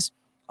prices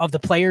of the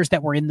players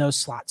that were in those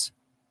slots.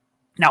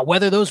 Now,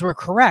 whether those were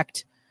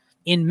correct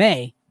in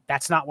May,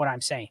 that's not what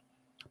I'm saying.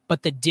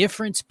 But the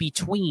difference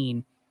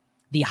between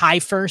the high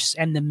first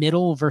and the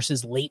middle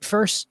versus late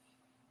first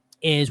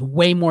is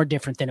way more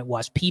different than it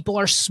was. People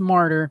are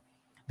smarter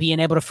being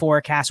able to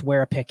forecast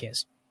where a pick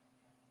is.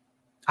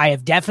 I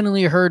have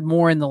definitely heard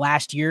more in the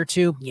last year or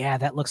two. Yeah,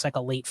 that looks like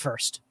a late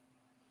first.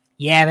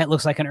 Yeah, that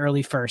looks like an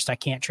early first. I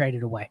can't trade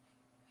it away.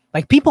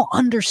 Like people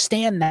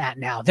understand that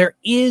now. There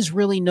is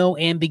really no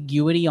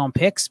ambiguity on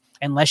picks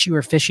unless you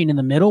are fishing in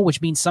the middle, which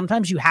means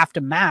sometimes you have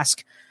to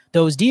mask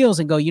those deals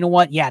and go, you know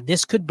what? Yeah,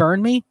 this could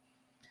burn me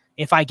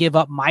if I give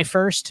up my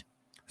first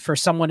for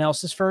someone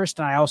else's first.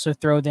 And I also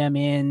throw them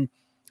in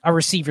a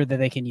receiver that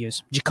they can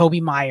use,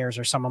 Jacoby Myers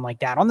or someone like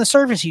that. On the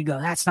surface, you go,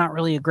 that's not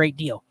really a great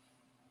deal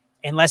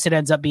unless it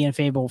ends up being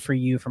favorable for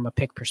you from a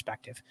pick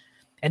perspective.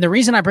 And the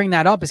reason I bring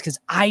that up is because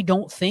I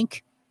don't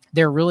think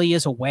there really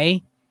is a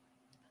way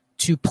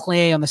to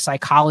play on the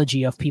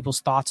psychology of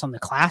people's thoughts on the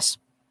class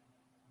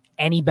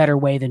any better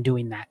way than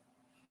doing that.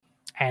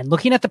 And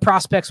looking at the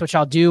prospects, which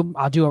I'll do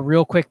a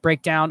real quick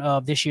breakdown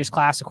of this year's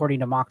class according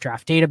to Mock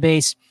Draft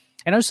Database.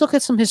 And I'll just look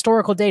at some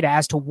historical data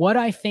as to what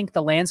I think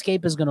the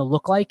landscape is going to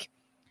look like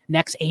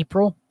next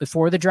April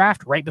before the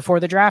draft, right before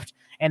the draft,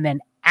 and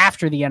then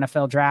after the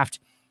NFL draft.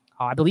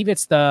 I believe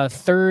it's the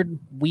third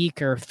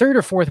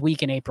or fourth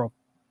week in April.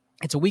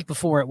 It's a week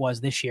before it was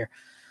this year.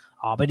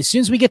 But as soon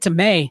as we get to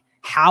May,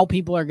 how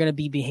people are going to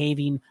be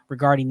behaving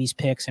regarding these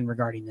picks and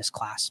regarding this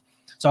class.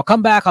 So I'll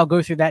come back. I'll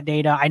go through that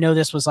data. I know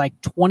this was like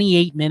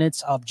 28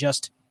 minutes of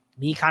just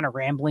me kind of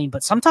rambling,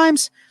 but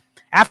sometimes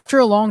after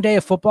a long day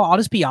of football, I'll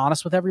just be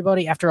honest with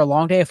everybody. After a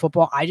long day of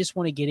football, I just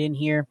want to get in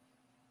here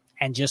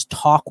and just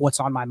talk what's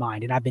on my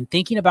mind. And I've been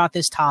thinking about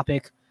this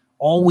topic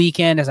all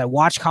weekend as I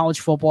watch college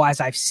football,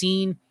 as I've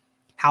seen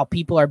how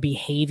people are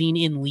behaving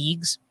in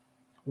leagues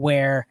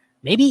where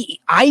maybe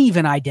I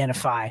even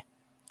identify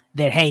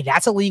that, hey,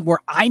 that's a league where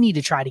I need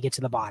to try to get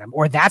to the bottom,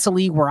 or that's a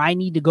league where I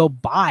need to go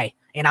buy,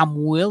 and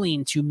I'm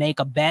willing to make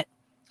a bet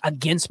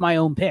against my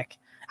own pick.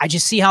 I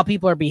just see how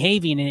people are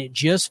behaving, and it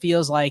just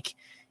feels like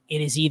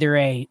it is either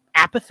a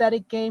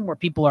apathetic game where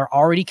people are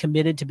already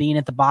committed to being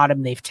at the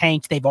bottom. They've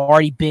tanked. They've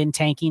already been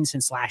tanking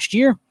since last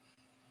year.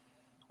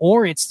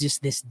 Or it's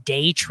just this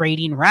day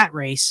trading rat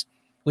race,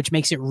 which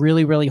makes it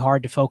really, really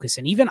hard to focus.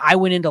 And even I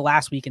went into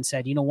last week and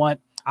said, you know what?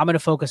 I'm going to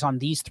focus on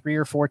these 3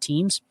 or 4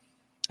 teams.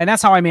 And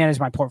that's how I manage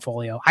my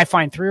portfolio. I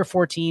find 3 or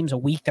 4 teams a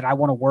week that I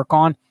want to work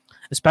on,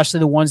 especially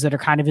the ones that are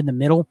kind of in the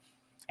middle.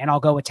 And I'll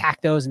go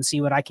attack those and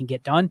see what I can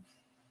get done.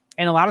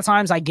 And a lot of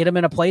times I get them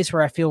in a place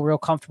where I feel real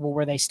comfortable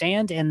where they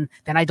stand. And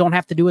then I don't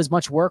have to do as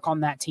much work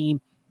on that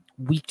team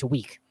week to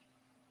week.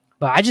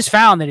 But I just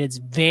found that it's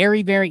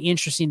very, very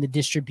interesting, the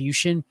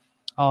distribution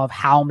of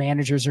how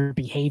managers are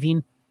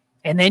behaving.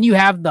 And then you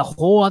have the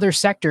whole other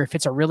sector. If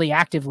it's a really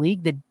active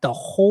league, the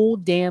whole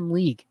damn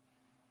league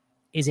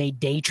is a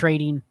day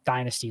trading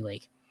dynasty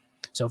league.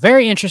 So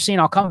very interesting.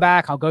 I'll come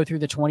back. I'll go through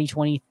the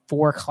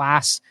 2024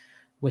 class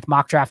with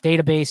Mock Draft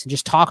Database and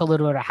just talk a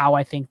little bit about how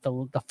I think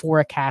the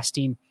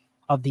forecasting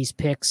of these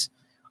picks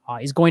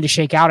is going to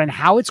shake out and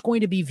how it's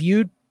going to be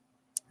viewed,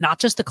 not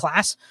just the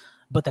class,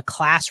 but the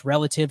class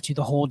relative to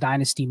the whole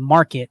dynasty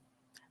market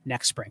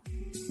next spring.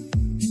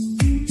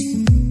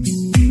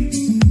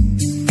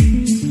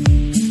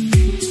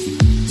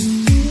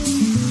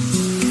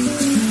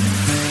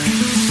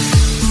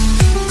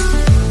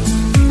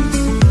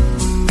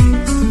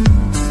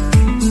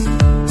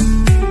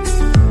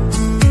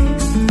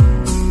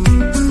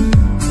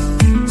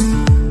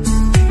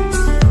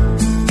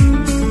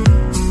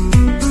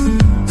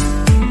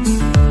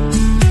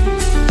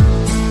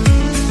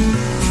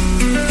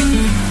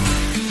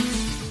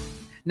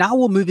 Now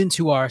we'll move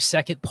into our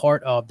second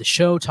part of the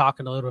show,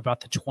 talking a little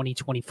about the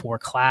 2024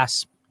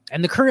 class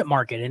and the current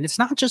market. And it's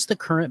not just the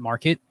current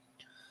market,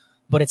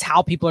 but it's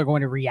how people are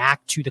going to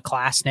react to the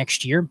class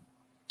next year,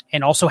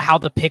 and also how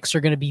the picks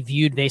are going to be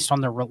viewed based on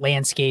the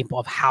landscape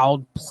of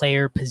how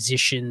player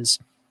positions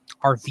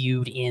are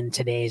viewed in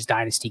today's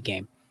dynasty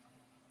game.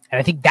 And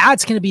I think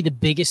that's going to be the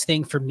biggest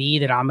thing for me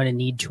that I'm going to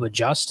need to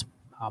adjust.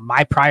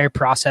 My prior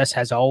process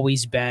has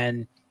always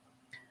been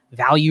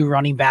value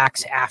running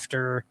backs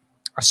after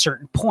a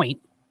certain point,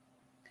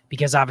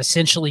 because I've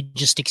essentially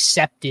just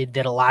accepted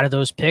that a lot of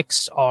those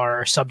picks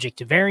are subject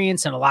to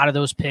variance, and a lot of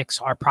those picks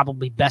are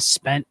probably best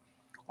spent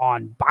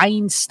on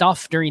buying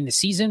stuff during the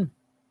season,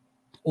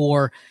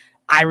 or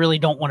I really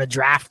don't want to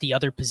draft the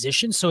other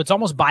positions. So it's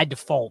almost by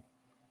default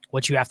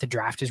what you have to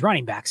draft is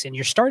running backs. And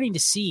you're starting to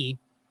see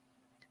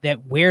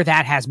that where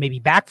that has maybe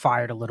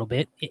backfired a little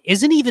bit, it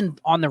isn't even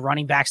on the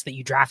running backs that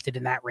you drafted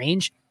in that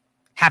range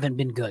haven't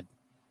been good.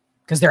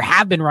 Because there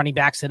have been running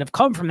backs that have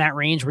come from that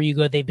range where you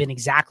go, they've been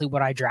exactly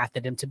what I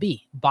drafted them to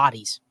be.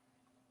 Bodies.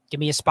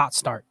 Give me a spot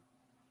start.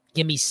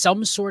 Give me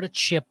some sort of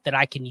chip that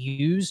I can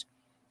use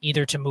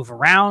either to move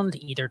around,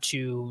 either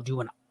to do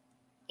an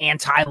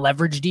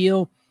anti-leverage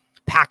deal,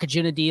 package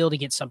in a deal to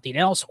get something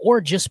else, or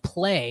just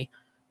play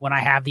when I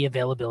have the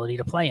availability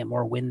to play them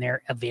or when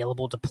they're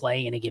available to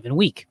play in a given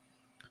week.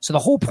 So the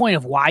whole point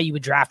of why you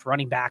would draft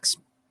running backs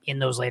in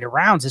those later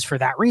rounds is for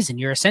that reason.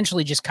 You're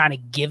essentially just kind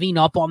of giving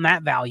up on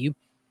that value,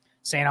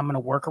 saying I'm going to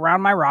work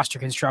around my roster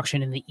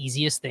construction, and the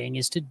easiest thing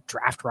is to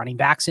draft running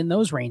backs in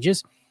those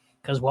ranges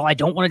because, well, I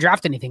don't want to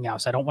draft anything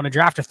else. I don't want to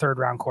draft a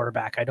 3rd-round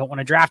quarterback. I don't want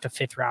to draft a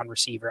 5th-round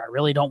receiver. I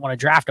really don't want to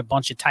draft a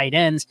bunch of tight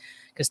ends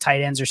because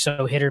tight ends are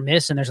so hit or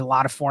miss, and there's a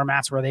lot of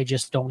formats where they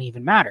just don't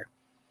even matter.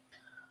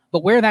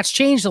 But where that's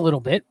changed a little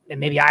bit, and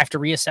maybe I have to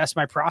reassess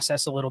my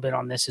process a little bit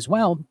on this as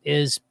well,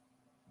 is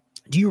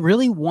do you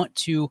really want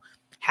to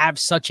have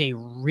such a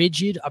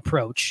rigid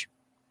approach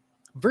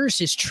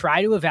versus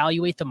try to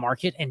evaluate the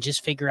market and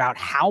just figure out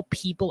how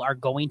people are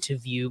going to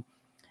view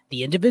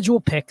the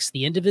individual picks,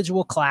 the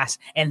individual class,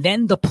 and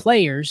then the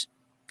players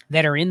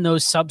that are in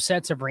those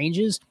subsets of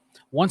ranges?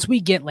 Once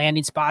we get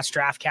landing spots,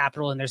 draft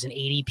capital, and there's an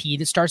ADP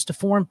that starts to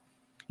form,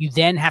 you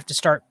then have to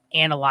start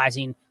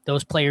analyzing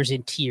those players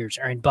in tiers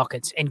or in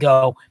buckets and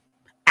go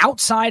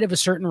outside of a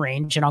certain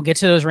range. And I'll get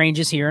to those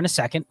ranges here in a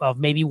second of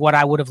maybe what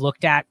I would have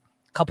looked at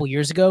a couple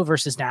years ago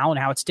versus now and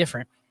how it's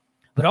different.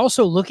 But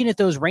also looking at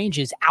those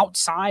ranges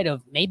outside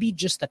of maybe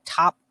just the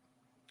top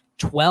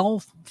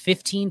 12,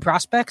 15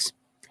 prospects,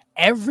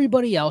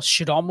 everybody else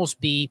should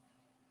almost be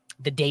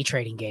the day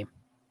trading game.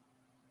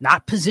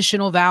 Not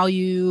positional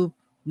value,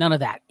 none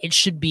of that. It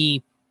should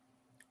be,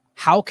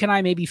 how can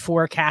I maybe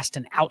forecast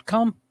an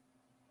outcome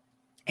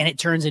and it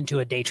turns into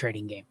a day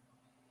trading game?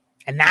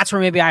 And that's where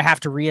maybe I have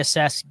to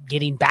reassess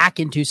getting back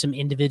into some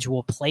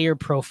individual player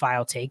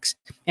profile takes.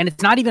 And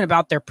it's not even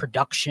about their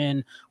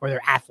production or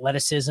their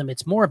athleticism.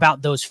 It's more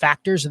about those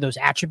factors or those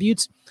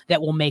attributes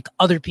that will make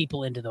other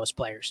people into those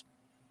players.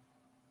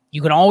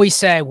 You can always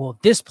say, well,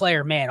 this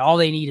player, man, all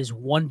they need is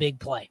one big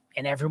play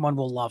and everyone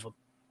will love them.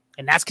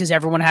 And that's because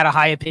everyone had a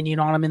high opinion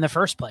on them in the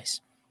first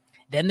place.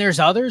 Then there's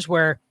others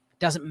where it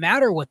doesn't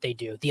matter what they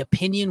do. The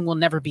opinion will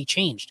never be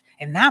changed.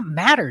 And that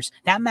matters.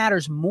 That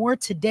matters more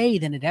today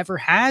than it ever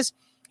has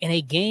in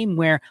a game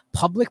where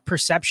public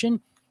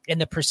perception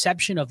and the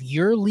perception of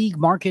your league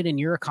market and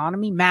your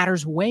economy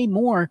matters way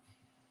more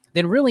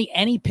than really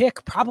any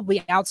pick,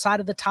 probably outside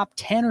of the top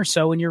 10 or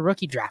so in your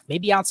rookie draft,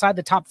 maybe outside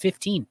the top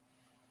 15.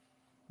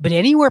 But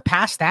anywhere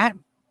past that,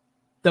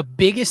 the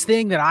biggest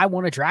thing that I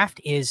want to draft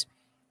is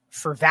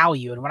for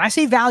value. And when I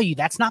say value,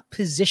 that's not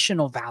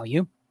positional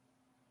value.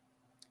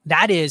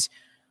 That is,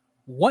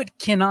 what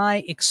can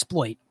I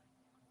exploit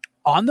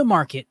on the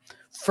market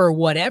for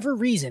whatever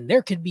reason?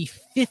 There could be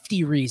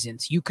 50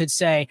 reasons you could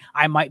say,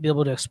 I might be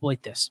able to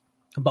exploit this,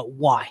 but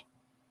why?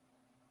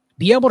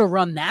 Be able to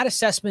run that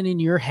assessment in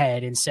your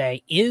head and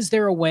say, is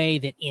there a way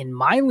that in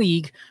my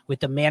league with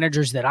the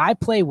managers that I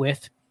play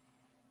with,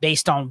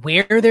 based on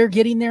where they're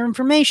getting their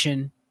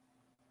information,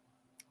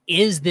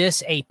 is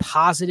this a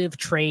positive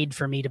trade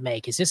for me to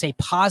make? Is this a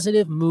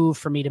positive move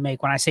for me to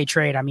make? When I say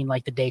trade, I mean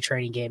like the day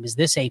trading game. Is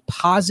this a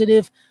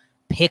positive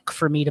pick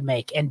for me to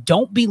make? And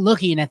don't be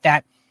looking at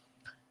that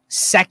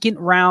second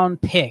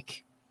round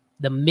pick,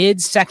 the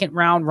mid-second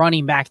round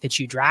running back that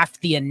you draft.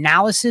 The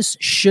analysis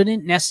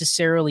shouldn't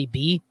necessarily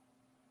be,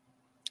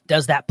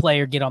 does that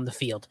player get on the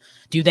field?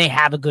 Do they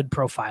have a good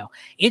profile?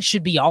 It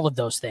should be all of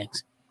those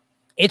things.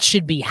 It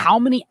should be how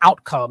many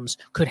outcomes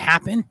could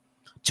happen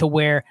to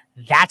where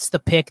that's the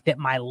pick that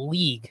my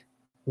league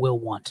will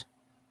want.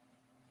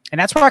 And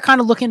that's where I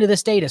kind of look into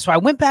this data. So I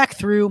went back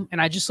through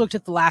and I just looked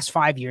at the last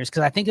 5 years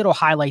because I think it'll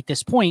highlight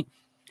this point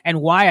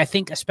and why I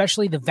think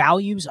especially the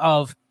values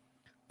of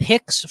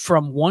picks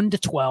from 1 to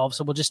 12.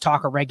 So we'll just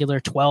talk a regular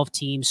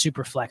 12-team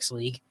Superflex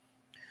league.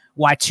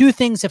 Why two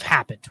things have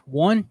happened.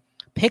 One,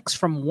 picks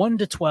from 1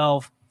 to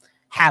 12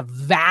 have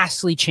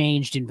vastly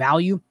changed in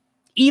value,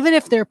 even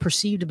if they're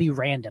perceived to be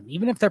random,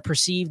 even if they're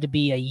perceived to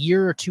be a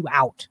year or two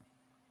out.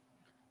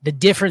 The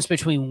difference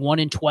between 1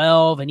 and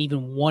 12 and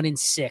even 1 and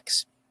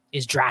 6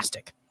 is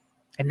drastic.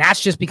 And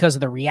that's just because of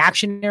the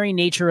reactionary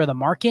nature of the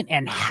market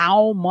and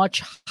how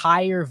much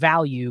higher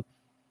value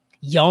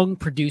young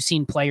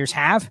producing players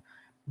have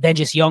than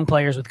just young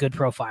players with good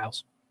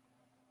profiles.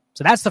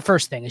 So that's the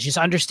first thing, is just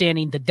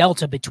understanding the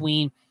delta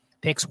between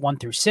picks 1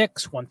 through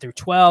 6, 1 through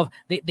 12.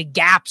 The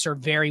gaps are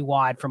very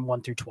wide from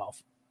 1 through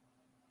 12.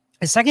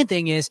 The second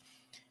thing is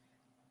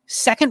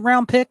second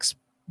round picks,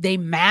 they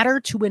matter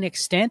to an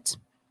extent,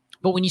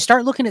 but when you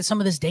start looking at some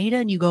of this data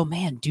and you go,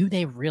 man, do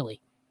they really?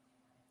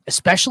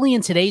 Especially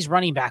in today's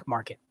running back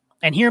market.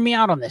 And hear me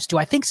out on this. Do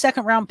I think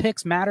second round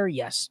picks matter?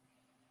 Yes.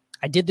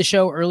 I did the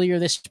show earlier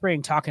this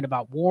spring talking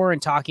about war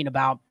and talking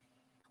about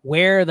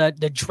where the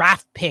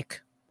draft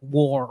pick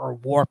war or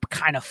warp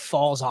kind of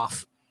falls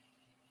off.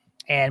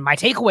 And my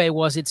takeaway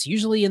was it's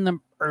usually in the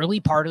early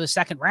part of the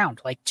second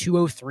round, like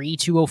 203,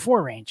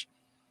 204 range.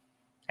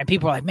 And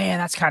people are like, man,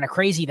 that's kind of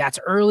crazy. That's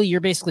early.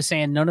 You're basically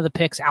saying none of the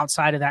picks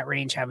outside of that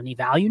range have any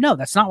value. No,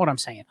 that's not what I'm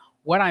saying.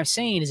 What I'm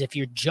saying is if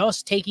you're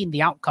just taking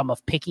the outcome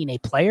of picking a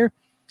player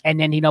and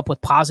ending up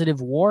with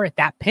positive war at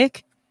that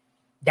pick,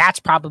 that's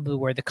probably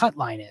where the cut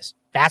line is.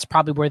 That's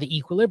probably where the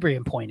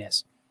equilibrium point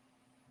is.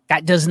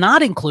 That does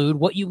not include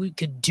what you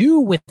could do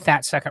with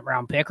that second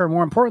round pick, or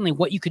more importantly,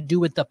 what you could do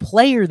with the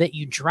player that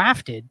you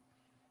drafted.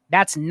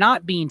 That's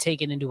not being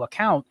taken into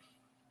account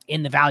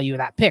in the value of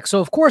that pick. So,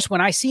 of course,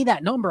 when I see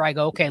that number, I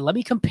go, okay, let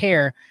me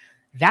compare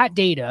that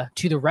data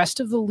to the rest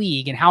of the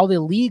league and how the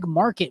league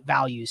market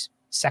values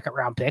second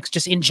round picks,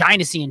 just in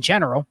Dynasty in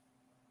general.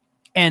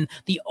 And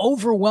the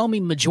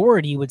overwhelming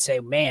majority would say,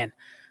 man,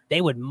 they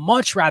would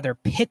much rather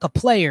pick a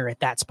player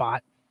at that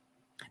spot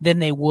than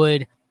they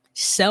would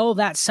sell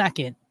that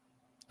second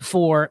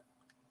for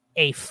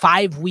a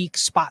 5-week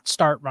spot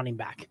start running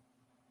back.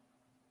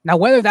 Now,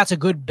 whether that's a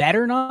good bet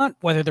or not,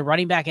 whether the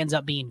running back ends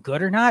up being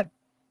good or not,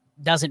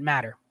 doesn't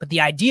matter. But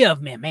the idea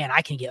of, man,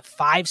 I can get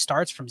 5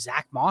 starts from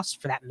Zach Moss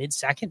for that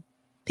mid-second.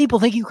 People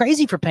think you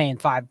crazy for paying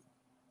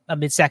a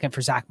mid-second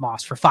for Zach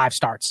Moss for 5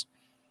 starts.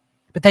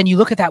 But then you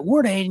look at that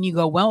word aid and you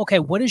go, well, okay,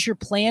 what is your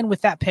plan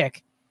with that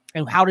pick?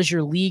 And how does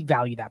your league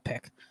value that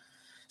pick?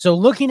 So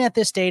looking at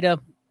this data,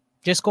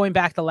 just going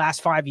back the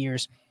last 5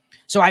 years,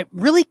 so I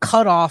really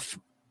cut off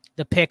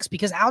the picks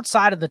because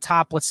outside of the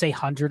top, let's say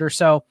 100 or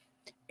so,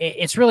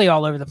 it's really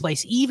all over the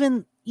place.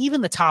 Even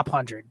the top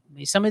 100.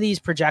 Some of these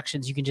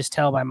projections you can just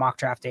tell by mock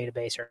draft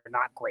database are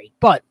not great.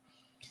 But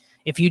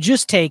if you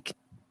just take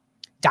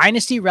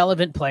dynasty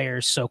relevant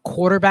players, so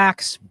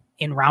quarterbacks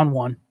in round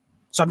 1.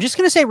 So I'm just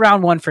going to say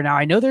round 1 for now.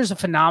 I know there's a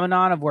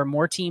phenomenon of where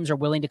more teams are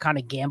willing to kind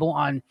of gamble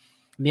on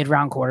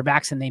mid-round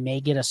quarterbacks and they may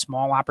get a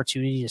small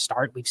opportunity to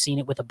start. We've seen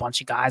it with a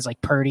bunch of guys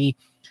like Purdy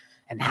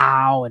and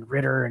Howe and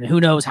Ritter and who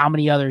knows how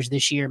many others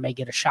this year may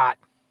get a shot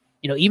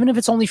even if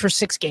it's only for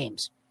 6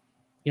 games.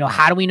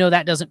 How do we know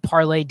that doesn't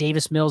parlay?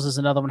 Davis Mills is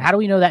another one. How do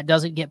we know that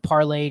doesn't get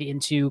parlayed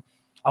into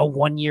a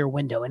 1-year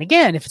window? And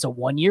again, if it's a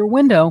 1-year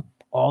window,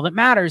 all that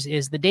matters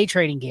is the day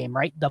trading game,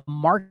 right? The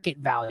market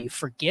value.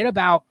 Forget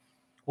about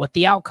what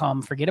the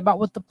outcome, forget about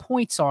what the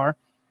points are.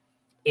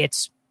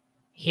 It's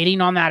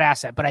hitting on that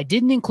asset. But I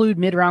didn't include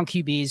mid-round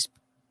QBs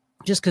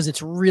just because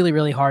it's really,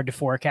 really hard to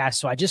forecast.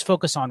 So I just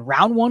focus on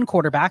round 1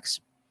 quarterbacks.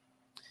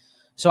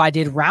 So I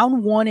did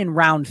round 1 and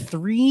round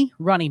 3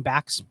 running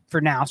backs for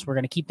now. So we're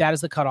going to keep that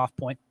as the cutoff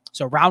point.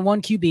 So round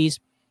 1 QBs,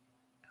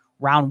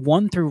 round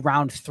 1 through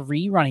round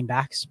 3 running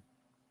backs.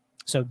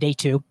 So day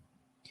 2,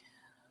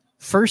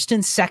 first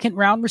and second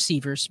round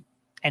receivers,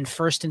 and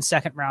first and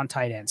second round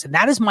tight ends. And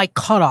that is my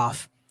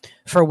cutoff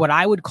for what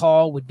I would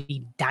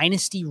be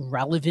dynasty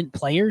relevant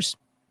players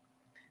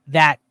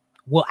that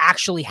will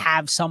actually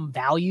have some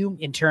value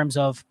in terms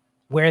of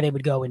where they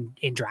would go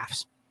in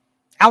drafts.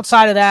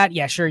 Outside of that,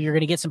 yeah, sure, you're going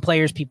to get some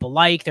players people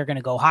like. They're going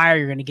to go higher.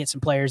 You're going to get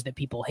some players that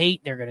people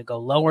hate. They're going to go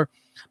lower.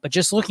 But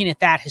just looking at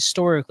that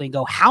historically and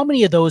go, how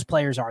many of those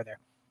players are there?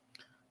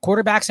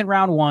 Quarterbacks in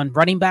round 1,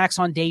 running backs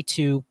on day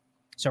 2,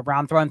 so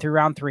round 1 through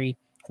round 3,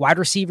 wide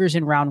receivers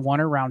in round 1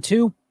 or round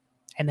 2,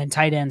 and then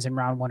tight ends in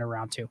round 1 or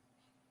round 2.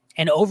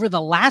 And over the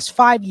last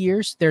 5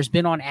 years, there's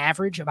been on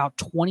average about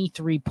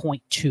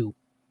 23.2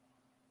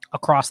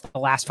 across the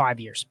last 5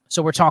 years.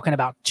 So we're talking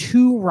about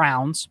 2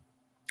 rounds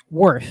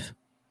worth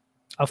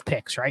of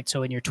picks, right?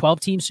 So in your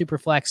 12-team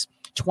Superflex,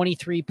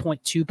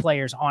 23.2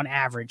 players on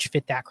average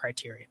fit that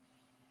criteria.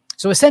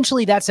 So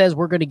essentially that says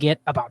we're going to get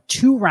about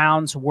 2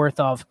 rounds worth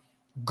of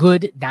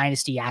good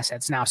dynasty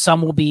assets. Now,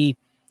 some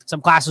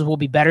classes will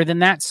be better than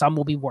that. Some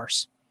will be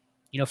worse.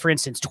 For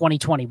instance,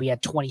 2020, we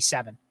had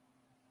 27.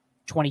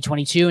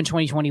 2022 and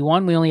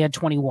 2021, we only had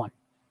 21.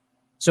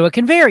 So it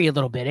can vary a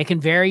little bit. It can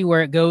vary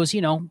where it goes,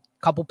 a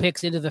couple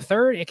picks into the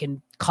third. It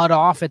can cut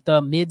off at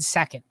the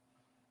mid-second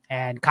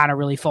and kind of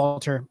really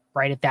falter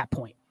right at that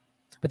point.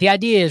 But the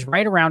idea is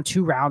right around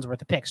 2 rounds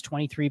worth of picks,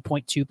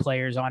 23.2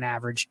 players on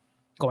average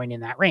going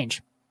in that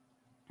range.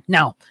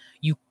 Now,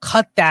 you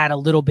cut that a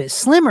little bit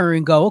slimmer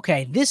and go,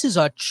 okay, this is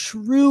a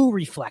true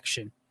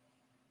reflection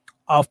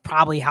of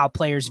probably how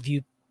players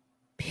view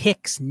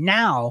picks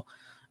now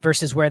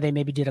versus where they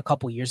maybe did a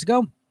couple years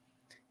ago.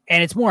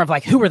 And it's more of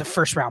like, who were the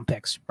first round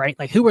picks, right?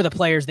 Like, who are the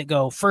players that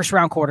go first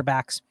round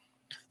quarterbacks,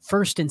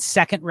 first and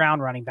second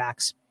round running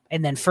backs,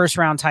 and then first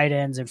round tight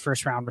ends and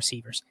first round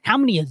receivers? How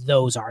many of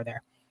those are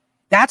there?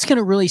 That's going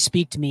to really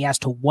speak to me as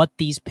to what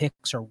these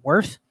picks are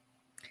worth.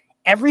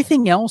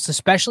 Everything else,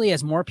 especially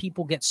as more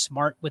people get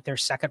smart with their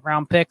second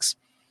round picks.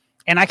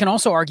 And I can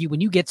also argue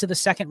when you get to the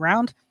second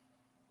round,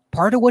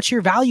 part of what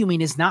you're valuing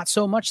is not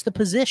so much the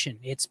position.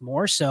 It's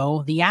more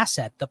so the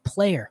asset, the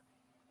player.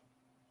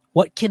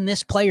 What can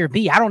this player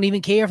be? I don't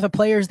even care if the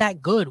player is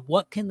that good.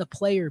 What can the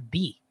player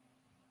be?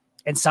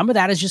 And some of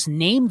that is just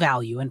name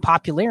value and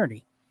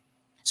popularity.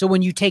 So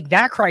when you take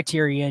that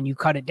criteria and you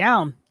cut it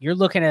down, you're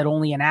looking at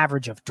only an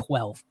average of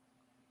 12.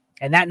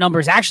 And that number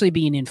is actually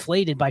being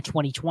inflated by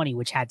 2020,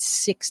 which had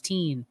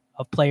 16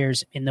 of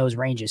players in those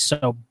ranges.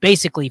 So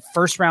basically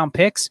first round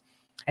picks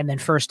and then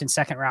first and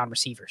second round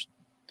receivers.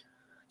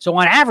 So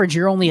on average,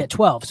 you're only at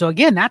 12. So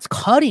again, that's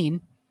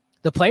cutting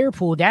the player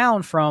pool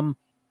down from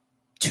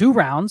 2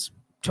 rounds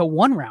to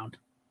 1 round.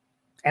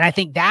 And I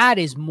think that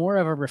is more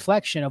of a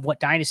reflection of what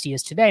Dynasty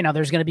is today. Now,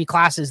 there's going to be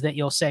classes that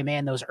you'll say,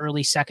 man, those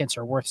early seconds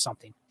are worth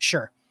something.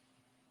 Sure.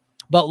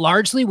 But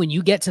largely, when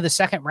you get to the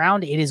second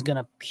round, it is going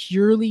to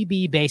purely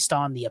be based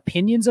on the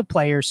opinions of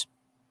players.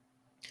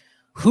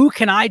 Who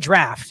can I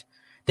draft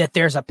that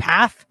there's a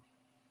path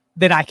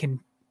that I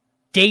can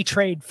day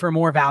trade for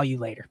more value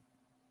later?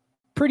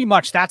 Pretty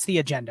much that's the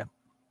agenda.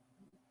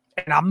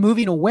 And I'm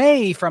moving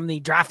away from the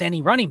draft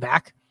any running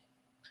back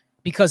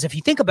because if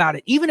you think about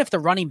it, even if the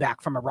running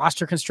back from a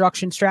roster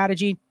construction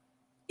strategy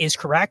is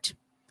correct,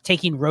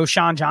 taking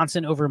Roshan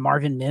Johnson over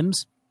Marvin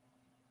Mims,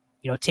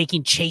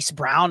 taking Chase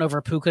Brown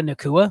over Puka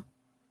Nacua,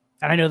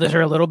 and I know those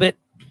are a little bit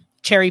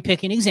cherry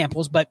picking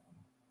examples, but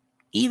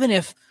even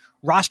if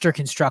roster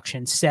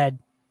construction said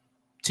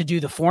to do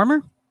the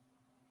former,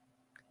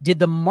 did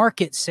the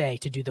market say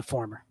to do the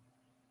former?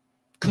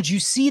 Could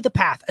you see the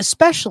path,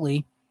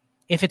 especially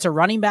if it's a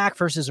running back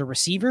versus a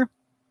receiver,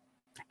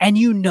 and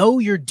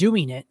you're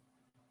doing it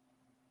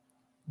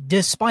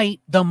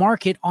despite the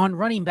market on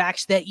running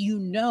backs that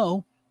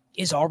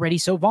is already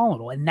so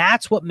volatile? And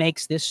that's what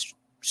makes this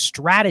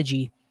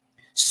strategy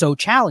so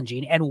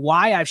challenging and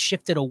why I've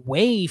shifted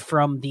away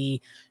from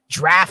the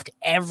draft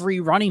every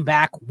running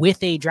back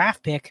with a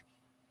draft pick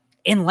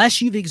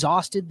unless you've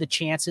exhausted the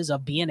chances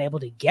of being able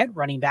to get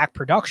running back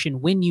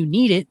production when you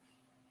need it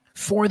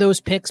for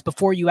those picks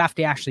before you have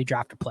to actually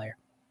draft a player.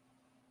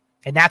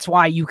 And that's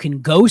why you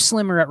can go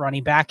slimmer at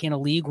running back in a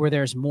league where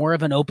there's more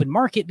of an open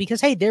market because,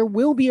 hey, there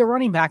will be a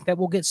running back that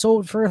will get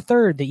sold for a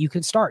third that you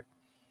can start.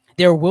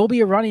 There will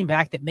be a running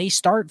back that may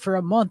start for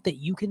a month that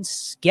you can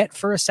get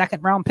for a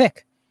second round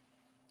pick.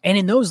 And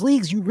in those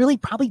leagues, you really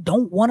probably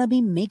don't want to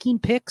be making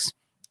picks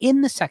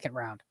in the second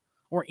round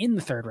or in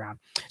the third round.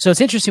 So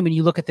it's interesting when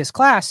you look at this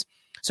class,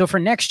 So for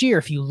next year,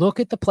 if you look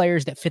at the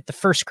players that fit the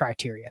first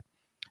criteria,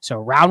 so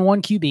round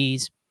 1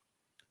 QBs,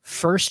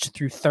 first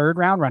through third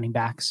round running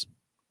backs,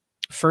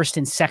 first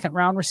and second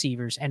round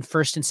receivers, and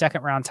first and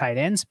second round tight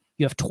ends,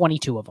 you have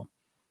 22 of them.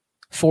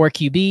 4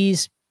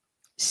 QBs,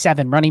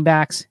 7 running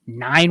backs,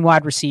 9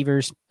 wide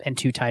receivers, and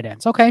 2 tight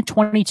ends. Okay,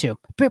 22.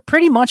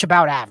 Pretty much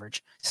about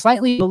average.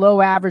 Slightly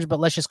below average, but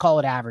let's just call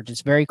it average.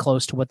 It's very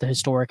close to what the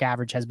historic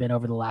average has been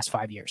over the last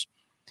 5 years.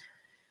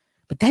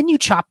 But then you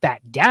chop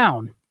that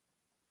down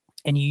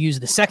and you use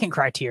the second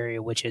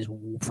criteria, which is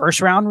first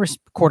round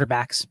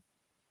quarterbacks,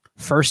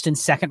 first and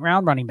second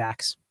round running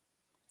backs,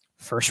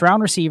 first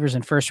round receivers,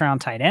 and first round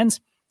tight ends,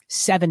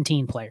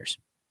 17 players.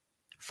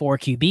 4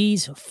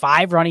 QBs,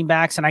 5 running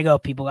backs. And I go,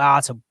 people,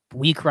 it's a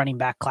weak running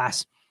back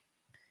class.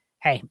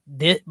 Hey,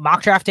 the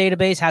mock draft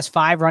database has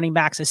 5 running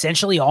backs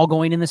essentially all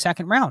going in the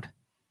second round.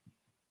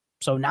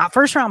 So not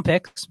first round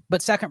picks,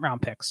 but second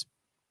round picks.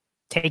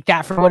 Take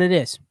that for what it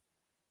is.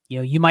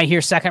 You might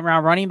hear second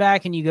round running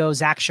back and you go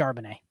Zach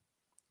Charbonnet.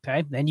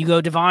 Okay. Then you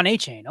go Devon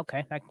Achane.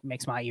 Okay. That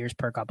makes my ears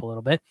perk up a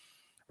little bit.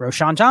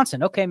 Roshan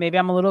Johnson. Okay. Maybe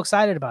I'm a little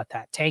excited about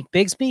that. Tank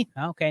Bigsby.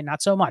 Okay.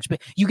 Not so much,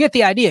 but you get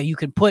the idea. You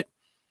can put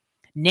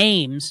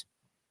names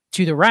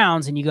to the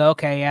rounds and you go,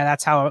 okay, yeah,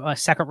 that's how a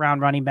second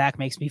round running back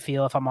makes me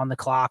feel if I'm on the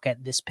clock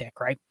at this pick,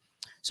 right?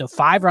 So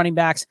 5 running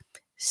backs,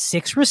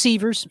 6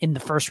 receivers in the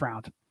first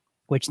round,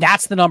 which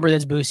that's the number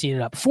that's boosting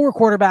it up. 4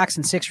 quarterbacks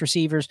and 6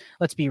 receivers.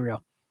 Let's be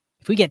real.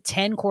 If we get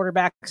 10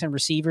 quarterbacks and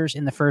receivers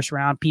in the first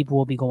round, people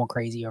will be going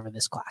crazy over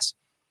this class.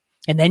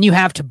 And then you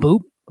have to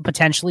boot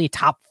potentially a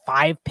top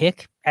 5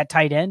 pick at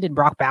tight end in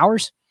Brock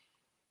Bowers.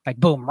 Like,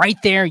 boom, right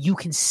there, you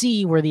can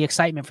see where the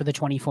excitement for the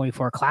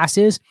 2024 class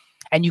is.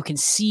 And you can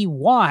see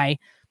why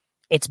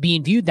it's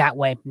being viewed that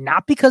way,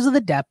 not because of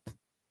the depth,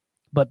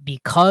 but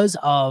because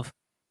of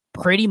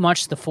pretty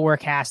much the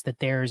forecast that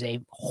there's a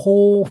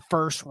whole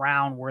first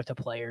round worth of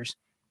players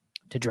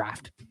to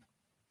draft.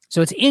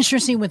 So it's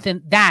interesting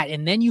within that.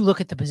 And then you look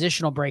at the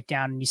positional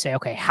breakdown and you say,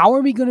 okay, how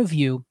are we going to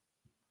view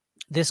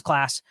this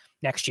class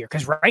next year?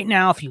 Because right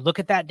now, if you look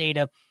at that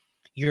data,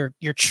 you're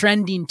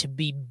trending to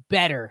be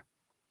better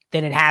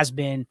than it has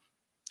been,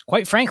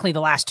 quite frankly, the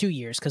last 2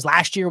 years, because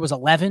last year was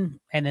 11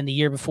 and then the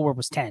year before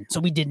was 10. So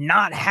we did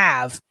not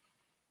have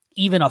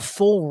even a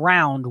full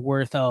round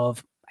worth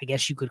of, I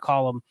guess you could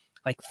call them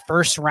like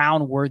first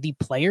round worthy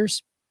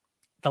players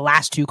the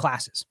last 2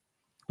 classes,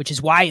 which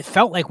is why it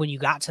felt like when you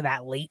got to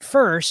that late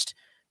first,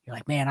 you're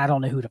like, man, I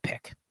don't know who to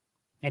pick.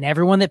 And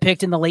everyone that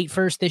picked in the late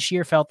first this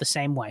year felt the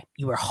same way.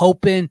 You were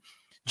hoping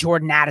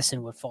Jordan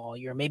Addison would fall.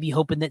 You're maybe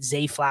hoping that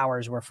Zay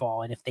Flowers would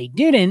fall. And if they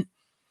didn't,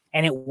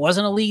 and it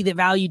wasn't a league that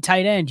valued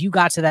tight end, you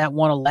got to that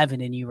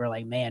 111 and you were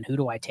like, man, who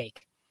do I take?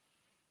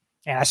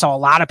 And I saw a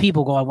lot of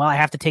people going, well, I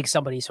have to take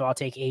somebody, so I'll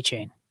take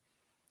Achane.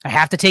 I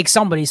have to take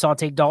somebody, so I'll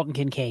take Dalton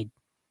Kincaid.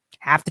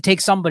 I have to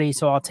take somebody,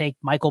 so I'll take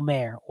Michael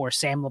Mayer or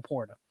Sam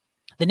Laporta.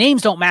 The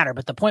names don't matter,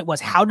 but the point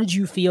was, how did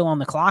you feel on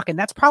the clock? And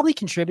that's probably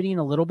contributing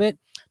a little bit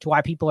to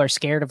why people are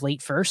scared of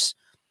late firsts.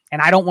 And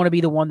I don't want to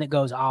be the one that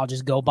goes, I'll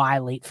just go buy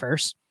late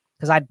first,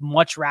 because I'd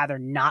much rather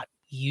not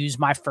use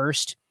my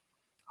first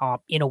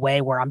in a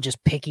way where I'm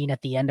just picking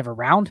at the end of a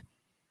round.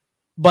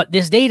 But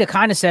this data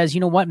kind of says,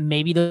 you know what,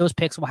 maybe those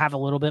picks will have a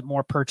little bit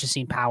more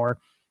purchasing power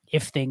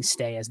if things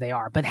stay as they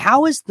are. But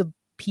how is the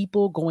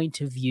people going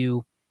to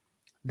view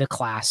the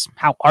class?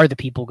 How are the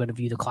people going to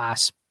view the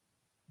class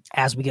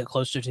as we get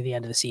closer to the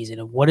end of the season,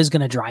 and what is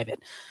going to drive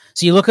it?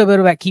 So you look a bit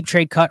about Keep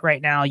Trade Cut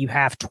right now, you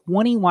have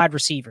 20 wide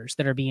receivers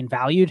that are being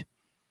valued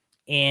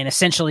in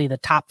essentially the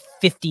top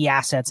 50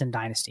 assets in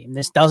Dynasty. And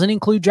this doesn't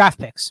include draft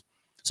picks.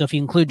 So if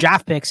you include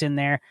draft picks in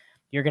there,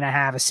 you're going to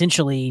have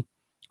essentially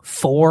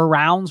 4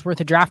 rounds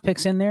worth of draft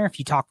picks in there. If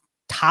you talk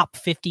top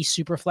 50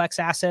 Superflex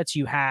assets,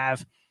 you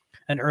have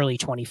an early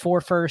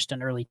 24 first,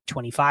 an early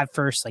 25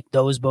 first. Like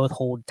those both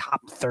hold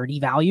top 30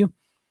 value.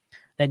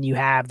 Then you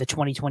have the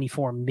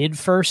 2024 mid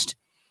first,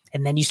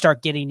 and then you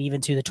start getting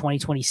even to the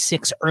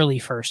 2026 early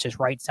first is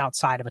right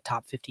outside of a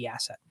top 50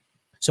 asset.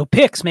 So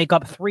picks make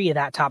up 3 of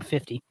that top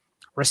 50.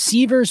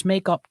 Receivers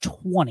make up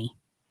 20.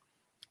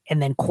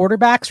 And then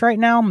quarterbacks right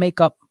now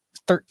make up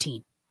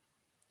 13.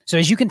 So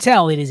as you can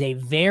tell, it is a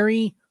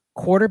very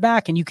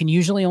quarterback, and you can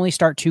usually only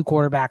start 2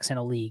 quarterbacks in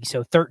a league.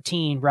 So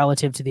 13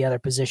 relative to the other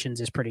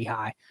positions is pretty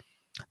high.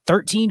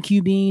 13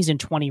 QBs and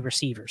 20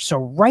 receivers. So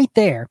right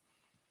there,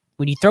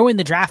 when you throw in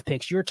the draft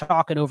picks, you're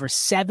talking over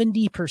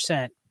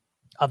 70%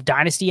 of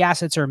Dynasty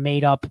assets are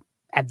made up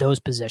at those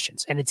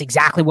positions. And it's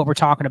exactly what we're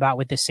talking about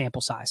with this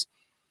sample size.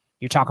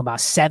 You're talking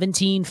about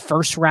 17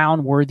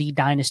 first-round worthy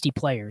Dynasty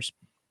players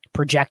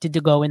projected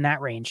to go in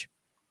that range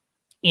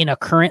in a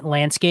current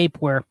landscape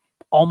where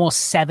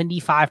almost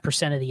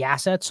 75% of the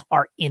assets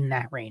are in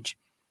that range.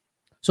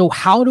 So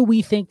how do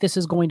we think this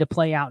is going to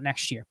play out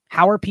next year?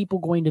 How are people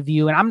going to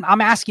view? And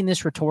I'm asking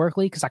this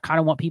rhetorically because I kind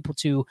of want people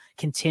to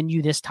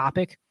continue this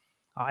topic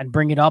and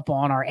bring it up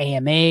on our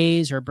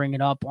AMAs or bring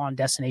it up on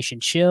Destination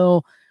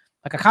Chill.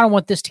 Like I kind of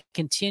want this to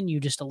continue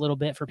just a little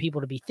bit for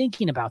people to be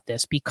thinking about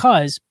this,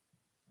 because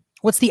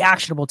what's the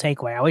actionable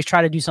takeaway? I always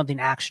try to do something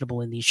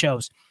actionable in these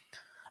shows.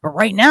 But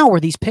right now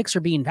where these picks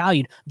are being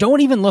valued,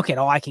 don't even look at,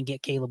 I can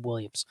get Caleb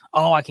Williams.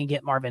 I can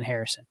get Marvin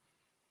Harrison.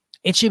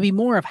 It should be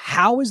more of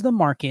how is the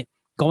market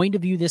going to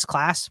view this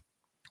class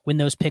when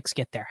those picks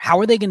get there? How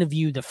are they going to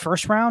view the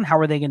first round? How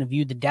are they going to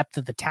view the depth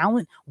of the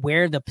talent?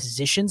 Where the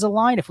positions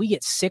align? If we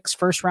get 6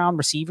 first-round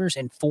receivers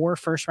and 4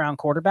 first-round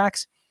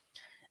quarterbacks,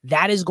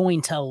 that is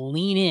going to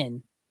lean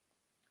in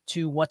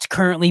to what's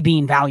currently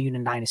being valued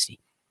in Dynasty.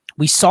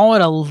 We saw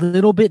it a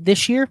little bit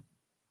this year,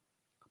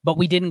 but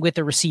we didn't with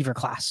the receiver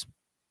class.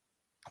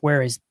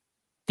 Whereas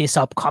this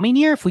upcoming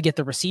year, if we get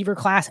the receiver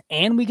class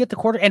and we get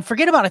the and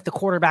forget about if the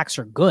quarterbacks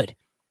are good.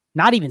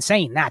 Not even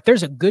saying that.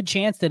 There's a good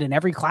chance that in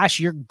every class,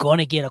 you're going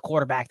to get a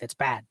quarterback that's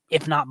bad,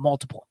 if not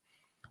multiple.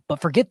 But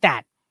forget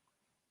that.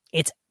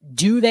 It's,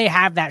 do they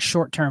have that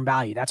short-term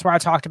value? That's where I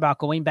talked about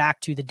going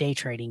back to the day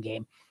trading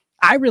game.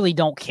 I really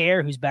don't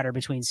care who's better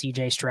between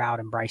CJ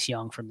Stroud and Bryce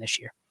Young from this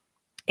year.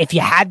 If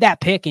you had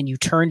that pick and you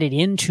turned it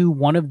into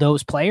one of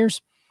those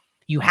players,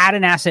 you had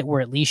an asset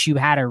where at least you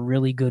had a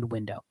really good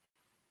window.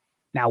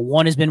 Now,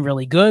 one has been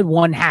really good,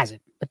 one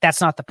hasn't, but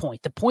that's not the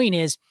point. The point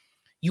is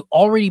you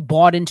already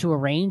bought into a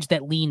range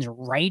that leans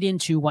right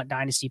into what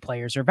Dynasty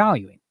players are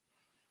valuing.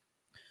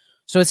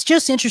 So it's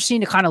just interesting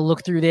to kind of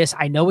look through this.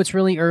 I know it's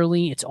really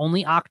early. It's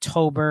only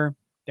October.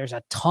 There's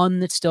a ton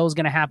that still is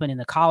going to happen in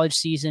the college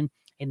season,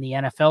 in the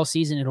NFL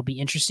season. It'll be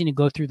interesting to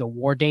go through the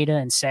WAR data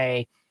and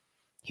say,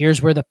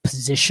 here's where the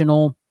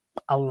positional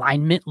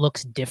alignment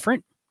looks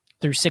different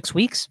through 6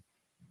 weeks.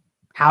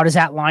 How does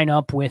that line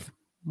up with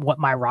what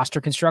my roster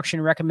construction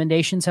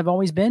recommendations have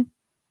always been?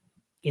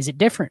 Is it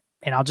different?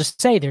 And I'll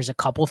just say there's a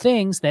couple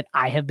things that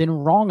I have been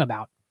wrong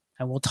about,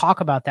 and we'll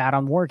talk about that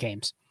on War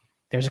Games.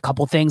 There's a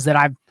couple things that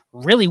I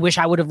really wish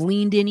I would have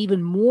leaned in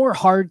even more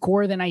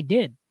hardcore than I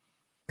did.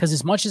 Because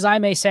as much as I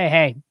may say,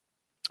 hey,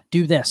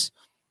 do this,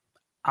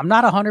 I'm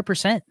not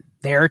 100%.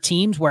 There are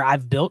teams where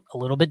I've built a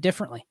little bit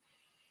differently.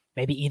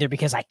 Maybe either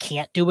because I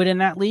can't do it in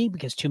that league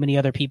because too many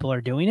other people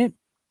are doing it,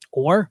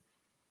 or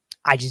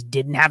I just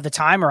didn't have the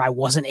time, or I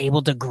wasn't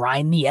able to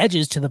grind the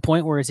edges to the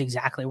point where it's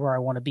exactly where I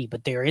want to be.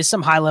 But there is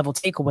some high-level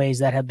takeaways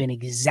that have been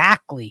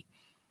exactly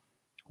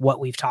what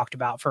we've talked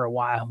about for a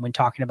while when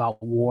talking about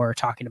WAR,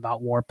 talking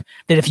about warp,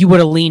 that if you would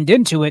have leaned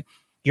into it,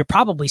 you're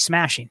probably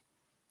smashing,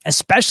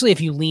 especially if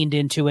you leaned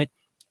into it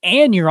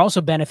and you're also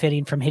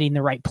benefiting from hitting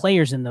the right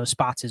players in those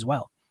spots as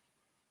well.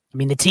 I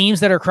mean, the teams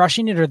that are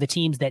crushing it are the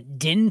teams that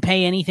didn't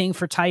pay anything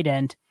for tight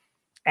end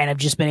and have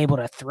just been able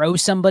to throw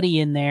somebody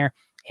in there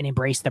and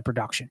embrace the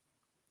production.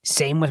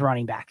 Same with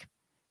running back.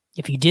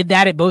 If you did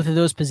that at both of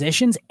those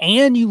positions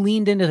and you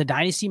leaned into the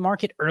Dynasty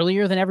market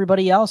earlier than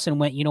everybody else and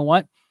went, you know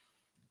what?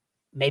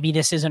 Maybe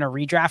this isn't a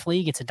redraft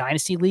league, it's a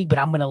Dynasty league, but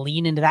I'm going to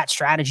lean into that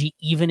strategy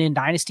even in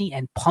Dynasty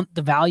and punt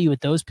the value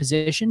at those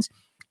positions.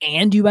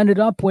 And you ended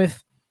up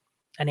with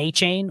an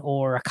A-Chain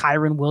or a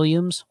Kyron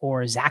Williams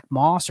or a Zach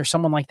Moss or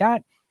someone like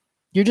that.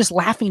 You're just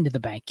laughing to the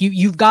bank.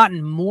 You've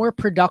gotten more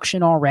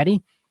production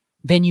already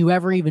than you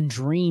ever even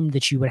dreamed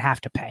that you would have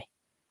to pay.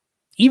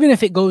 Even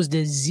if it goes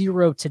to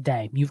 0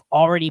 today, you've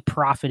already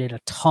profited a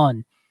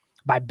ton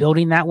by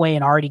building that way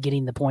and already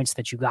getting the points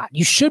that you got.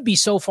 You should be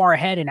so far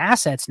ahead in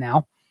assets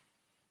now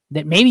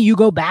that maybe you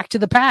go back to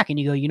the pack and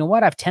you go, you know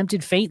what? I've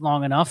tempted fate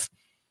long enough.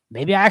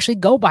 Maybe I actually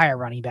go buy a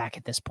running back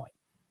at this point.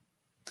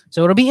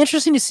 So it'll be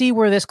interesting to see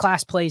where this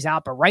class plays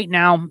out. But right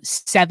now,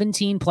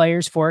 17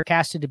 players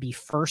forecasted to be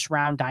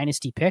first-round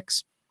Dynasty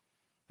picks.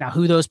 Now,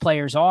 who those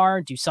players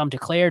are, do some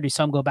declare, do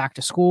some go back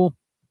to school?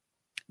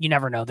 You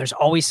never know. There's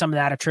always some of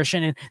that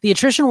attrition, and the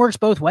attrition works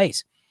both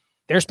ways.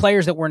 There's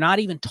players that we're not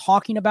even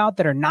talking about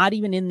that are not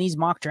even in these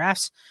mock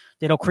drafts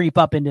that'll creep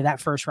up into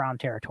that first-round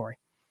territory.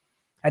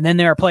 And then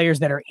there are players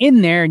that are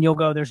in there, and you'll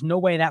go, there's no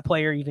way that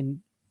player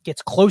even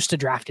gets close to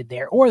drafted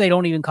there, or they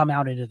don't even come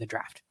out into the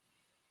draft.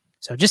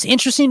 So just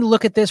interesting to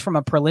look at this from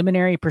a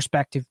preliminary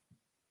perspective.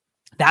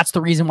 That's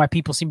the reason why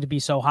people seem to be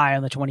so high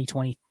on the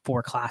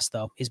 2024 class,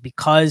 though, is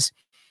because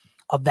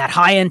of that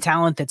high-end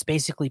talent that's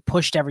basically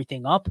pushed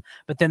everything up,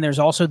 but then there's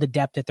also the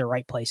depth at the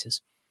right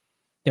places.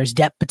 There's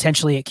depth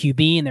potentially at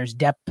QB, and there's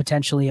depth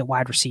potentially at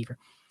wide receiver.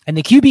 And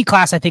the QB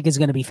class, I think, is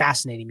going to be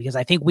fascinating because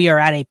I think we are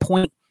at a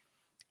point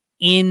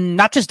in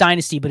not just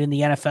Dynasty, but in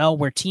the NFL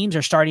where teams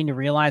are starting to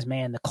realize,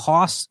 man, the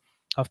costs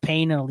of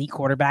paying an elite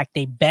quarterback,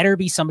 they better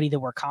be somebody that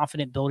we're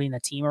confident building a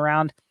team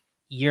around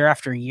year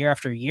after year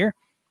after year.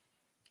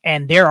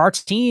 And there are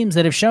teams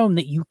that have shown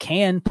that you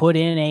can put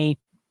in a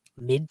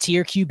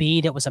mid-tier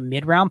QB that was a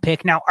mid-round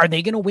pick. Now, are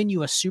they going to win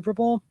you a Super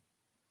Bowl?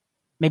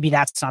 Maybe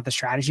that's not the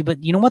strategy,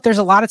 but you know what? There's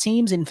a lot of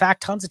teams, in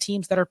fact, tons of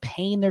teams that are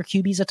paying their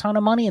QBs a ton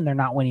of money and they're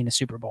not winning a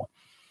Super Bowl.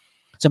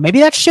 So maybe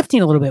that's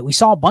shifting a little bit. We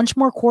saw a bunch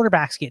more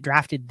quarterbacks get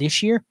drafted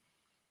this year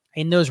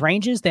in those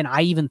ranges than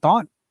I even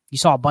thought. You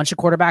saw a bunch of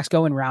quarterbacks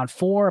go in round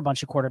 4, a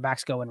bunch of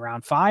quarterbacks go in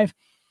round 5.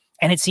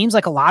 And it seems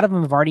like a lot of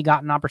them have already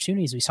gotten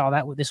opportunities. We saw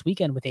that this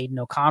weekend with Aiden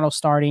O'Connell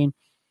starting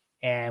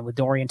and with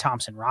Dorian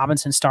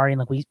Thompson-Robinson starting.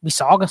 Like we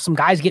saw some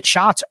guys get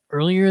shots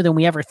earlier than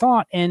we ever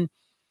thought. And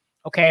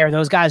okay, are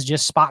those guys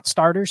just spot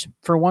starters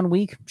for 1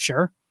 week?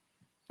 Sure.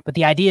 But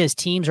the idea is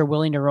teams are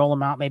willing to roll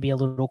them out maybe a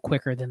little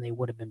quicker than they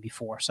would have been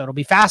before. So it'll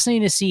be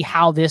fascinating to see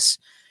how this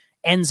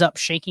ends up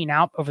shaking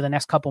out over the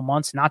next couple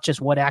months, not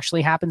just what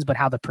actually happens, but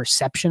how the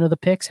perception of the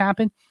picks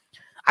happen.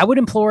 I would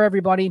implore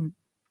everybody,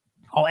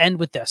 I'll end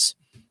with this.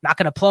 Not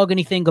going to plug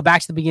anything. Go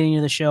back to the beginning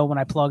of the show when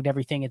I plugged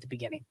everything at the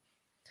beginning.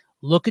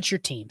 Look at your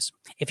teams.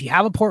 If you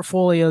have a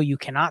portfolio, you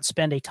cannot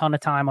spend a ton of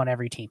time on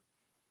every team.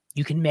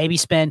 You can maybe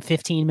spend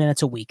 15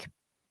 minutes a week,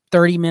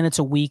 30 minutes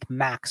a week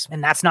max,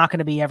 and that's not going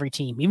to be every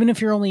team. Even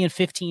if you're only in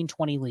 15,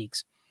 20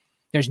 leagues,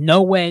 there's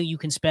no way you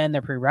can spend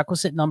the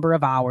prerequisite number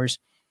of hours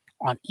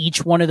on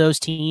each one of those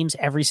teams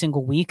every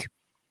single week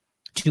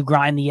to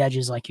grind the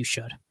edges like you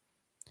should.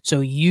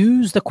 So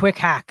use the quick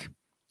hack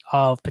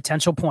of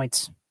potential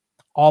points,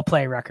 all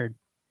play record,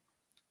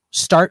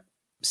 start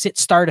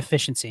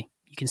efficiency.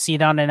 You can see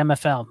it on an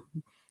MFL.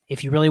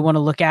 If you really want to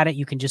look at it,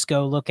 you can just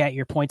go look at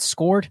your points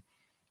scored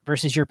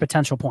versus your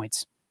potential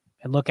points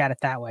and look at it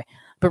that way.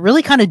 But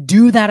really kind of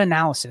do that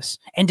analysis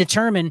and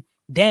determine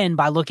then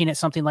by looking at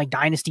something like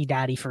Dynasty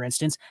Daddy, for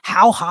instance,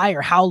 how high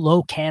or how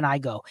low can I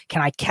go?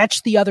 Can I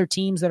catch the other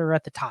teams that are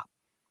at the top?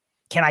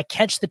 Can I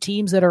catch the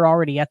teams that are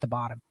already at the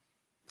bottom?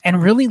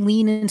 And really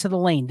lean into the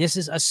lane. This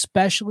is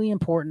especially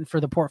important for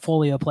the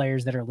portfolio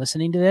players that are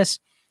listening to this.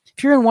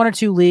 If you're in one or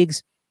two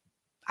leagues,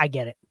 I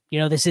get it.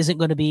 This isn't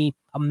going to be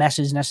a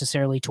message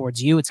necessarily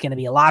towards you. It's going to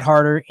be a lot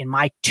harder in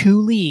my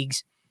 2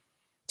 leagues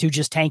to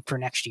just tank for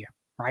next year,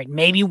 right?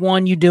 Maybe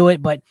one you do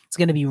it, but it's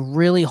going to be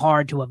really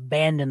hard to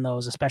abandon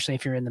those, especially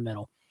if you're in the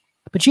middle.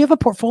 But you have a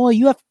portfolio,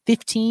 you have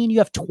 15, you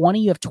have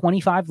 20, you have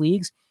 25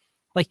 leagues.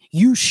 Like,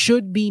 you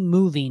should be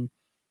moving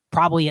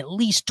probably at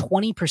least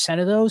 20%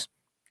 of those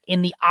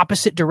in the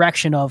opposite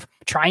direction of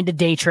trying to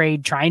day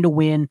trade, trying to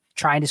win,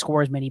 trying to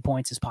score as many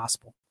points as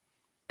possible.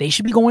 They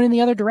should be going in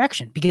the other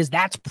direction because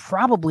that's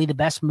probably the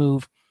best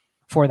move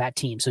for that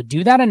team. So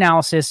do that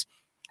analysis,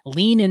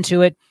 lean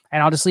into it,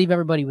 and I'll just leave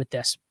everybody with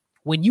this.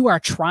 When you are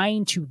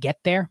trying to get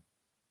there,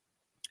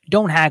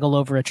 don't haggle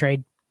over a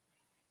trade.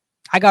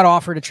 I got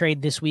offered a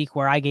trade this week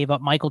where I gave up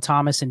Michael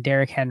Thomas and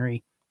Derrick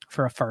Henry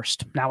for a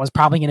first. Now, it was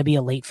probably going to be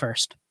a late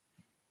first.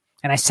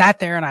 And I sat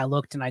there and I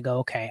looked and I go,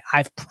 okay,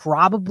 I've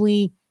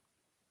probably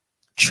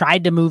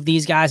tried to move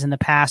these guys in the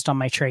past on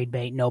my trade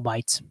bait, no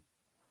bites.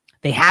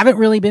 They haven't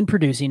really been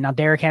producing. Now,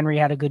 Derrick Henry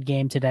had a good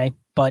game today,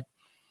 but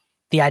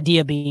the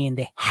idea being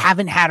they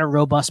haven't had a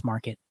robust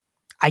market.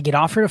 I get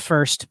offered a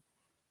first.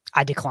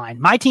 I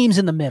decline. My team's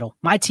in the middle.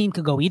 My team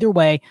could go either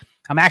way.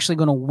 I'm actually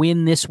going to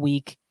win this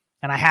week,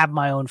 and I have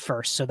my own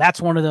first. So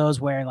that's one of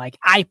those where, like,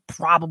 I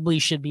probably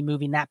should be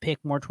moving that pick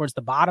more towards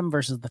the bottom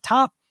versus the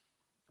top,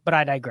 but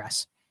I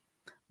digress.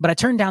 But I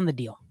turned down the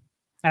deal,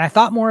 and I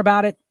thought more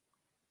about it,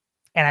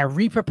 and I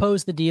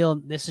reproposed the deal.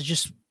 This is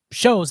just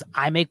shows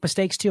I make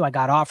mistakes too. I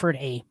got offered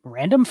a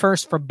random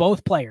first for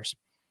both players.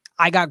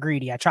 I got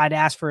greedy. I tried to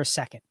ask for a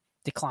second,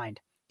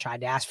 declined.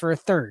 Tried to ask for a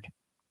third.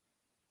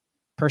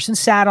 Person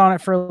sat on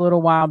it for a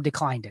little while,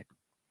 declined it.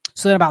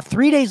 So then about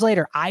 3 days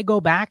later, I go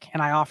back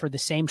and I offer the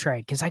same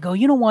trade because I go,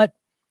 you know what?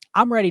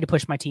 I'm ready to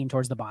push my team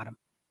towards the bottom.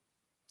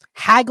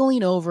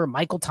 Haggling over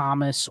Michael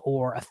Thomas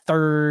or a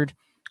third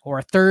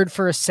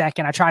for a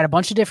second. I tried a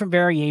bunch of different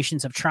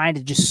variations of trying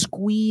to just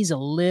squeeze a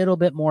little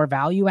bit more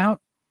value out.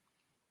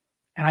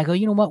 And I go,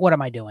 you know what? What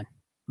am I doing?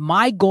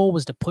 My goal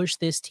was to push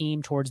this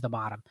team towards the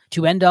bottom,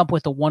 to end up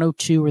with the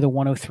 102 or the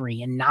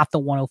 103 and not the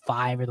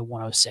 105 or the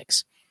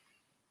 106.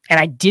 And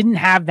I didn't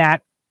have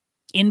that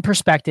in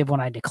perspective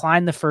when I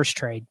declined the first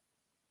trade.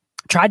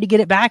 Tried to get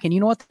it back. And you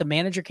know what? The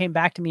manager came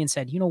back to me and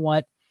said, you know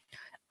what?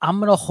 I'm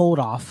going to hold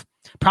off.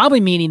 Probably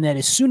meaning that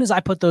as soon as I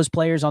put those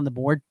players on the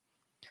board,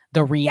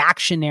 the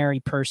reactionary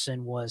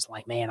person was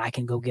like, man, I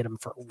can go get them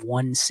for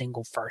one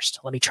single first.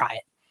 Let me try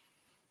it.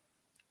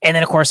 And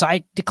then, of course,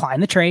 I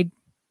declined the trade.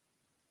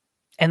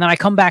 And then I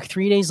come back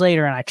 3 days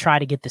later and I try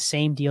to get the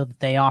same deal that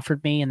they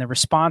offered me. And the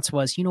response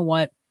was, you know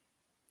what?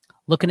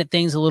 Looking at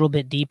things a little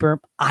bit deeper,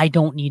 I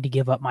don't need to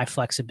give up my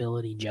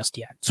flexibility just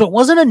yet. So it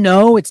wasn't a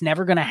no, it's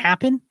never going to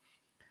happen.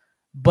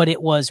 But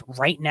it was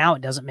right now,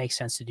 it doesn't make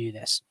sense to do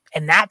this.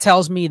 And that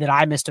tells me that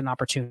I missed an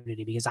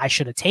opportunity because I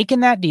should have taken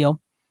that deal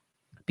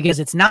because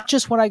it's not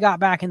just what I got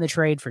back in the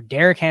trade for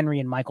Derrick Henry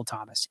and Michael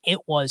Thomas. It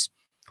was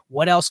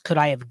what else could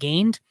I have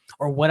gained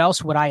or what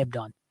else would I have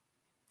done?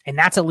 And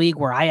that's a league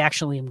where I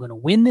actually am going to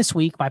win this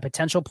week. My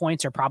potential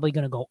points are probably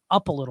going to go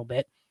up a little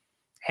bit.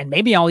 And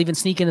maybe I'll even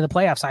sneak into the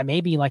playoffs. I may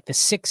be like the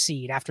 6th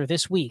seed after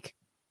this week.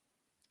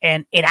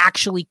 And it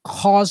actually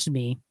caused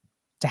me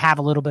to have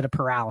a little bit of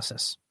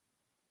paralysis.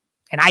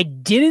 And I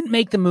didn't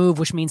make the move,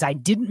 which means I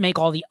didn't make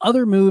all the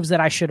other moves that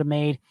I should have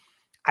made.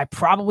 I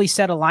probably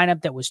set a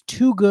lineup that was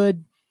too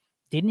good,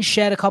 didn't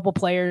shed a couple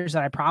players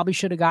that I probably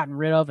should have gotten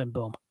rid of, and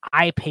boom,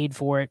 I paid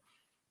for it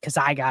because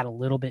I got a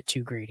little bit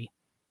too greedy.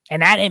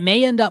 And that it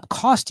may end up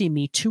costing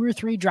me 2 or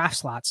 3 draft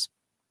slots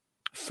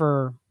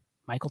for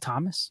Michael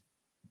Thomas,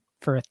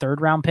 for a 3rd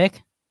round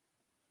pick.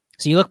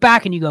 So you look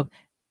back and you go,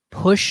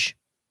 push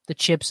the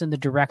chips in the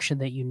direction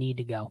that you need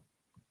to go.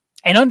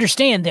 And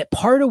understand that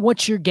part of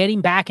what you're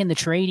getting back in the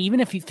trade, even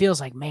if it feels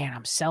like, man,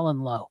 I'm selling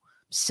low,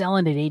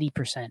 selling at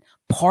 80%.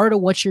 Part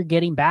of what you're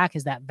getting back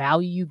is that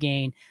value you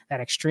gain,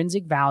 that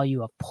extrinsic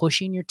value of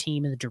pushing your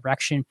team in the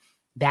direction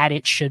that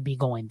it should be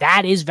going.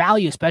 That is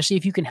value, especially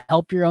if you can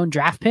help your own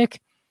draft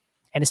pick,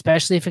 and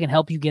especially if it can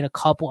help you get a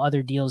couple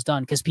other deals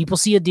done. Because people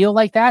see a deal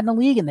like that in the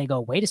league and they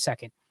go, wait a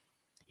second,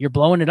 you're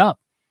blowing it up.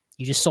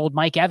 You just sold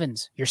Mike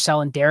Evans. You're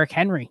selling Derrick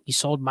Henry. You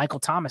sold Michael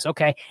Thomas.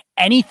 Okay,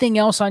 anything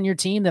else on your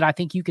team that I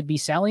think you could be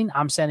selling,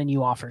 I'm sending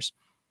you offers.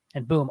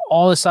 And boom,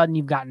 all of a sudden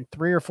you've gotten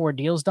 3 or 4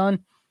 deals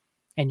done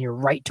and you're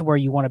right to where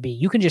you want to be.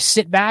 You can just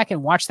sit back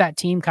and watch that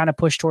team kind of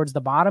push towards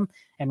the bottom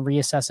and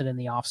reassess it in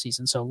the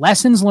offseason. So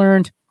lessons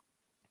learned.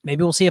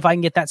 Maybe we'll see if I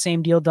can get that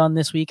same deal done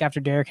this week after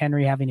Derrick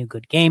Henry having a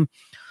good game.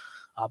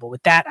 But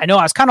with that, I know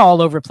I was kind of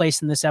all over the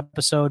place in this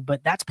episode,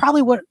 but that's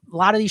probably what a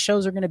lot of these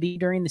shows are going to be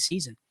during the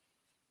season.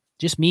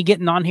 Just me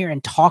getting on here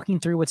and talking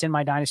through what's in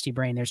my Dynasty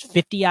brain. There's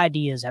 50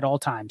 ideas at all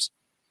times.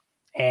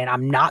 And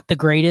I'm not the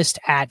greatest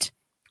at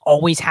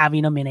always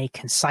having them in a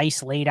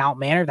concise, laid out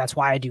manner. That's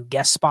why I do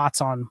guest spots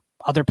on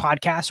other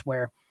podcasts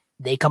where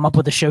they come up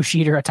with a show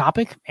sheet or a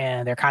topic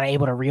and they're kind of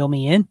able to reel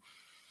me in.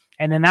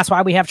 And then that's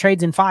why we have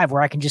Trades in 5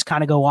 where I can just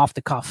kind of go off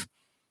the cuff.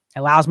 It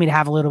allows me to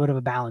have a little bit of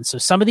a balance. So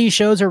some of these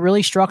shows are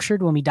really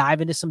structured when we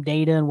dive into some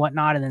data and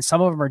whatnot. And then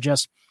some of them are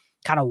just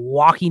kind of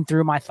walking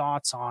through my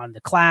thoughts on the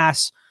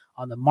class,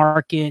 on the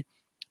market,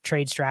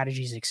 trade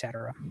strategies,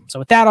 etc. So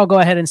with that, I'll go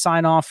ahead and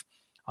sign off.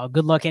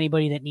 Good luck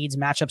anybody that needs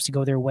matchups to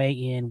go their way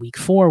in week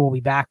 4. We'll be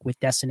back with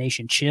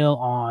Destination Chill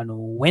on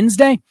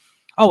Wednesday.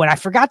 Oh, and I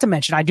forgot to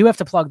mention, I do have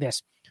to plug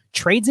this.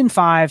 Trades in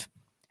 5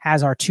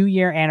 has our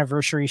 2-year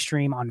anniversary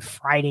stream on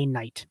Friday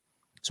night.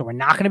 So we're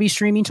not going to be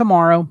streaming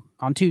tomorrow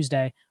on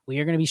Tuesday. We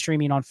are going to be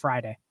streaming on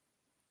Friday,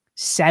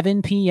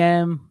 7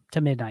 p.m. to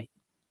midnight.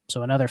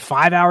 So another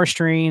 5-hour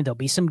stream. There'll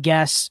be some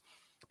guests,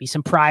 be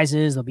some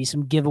prizes, there'll be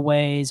some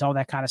giveaways, all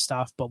that kind of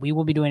stuff. But we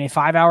will be doing a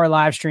 5-hour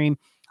live stream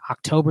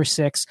October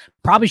 6th.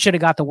 Probably should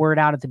have got the word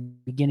out at the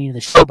beginning of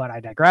the show, but I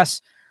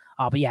digress.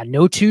 But yeah,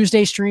 no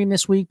Tuesday stream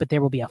this week, but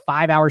there will be a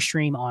 5-hour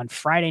stream on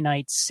Friday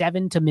night,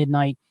 7 to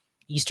midnight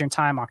Eastern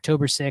time,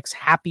 October 6th.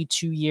 Happy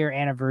 2-year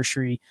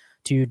anniversary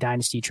to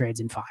Dynasty Trades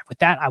in 5. With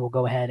that, I will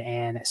go ahead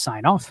and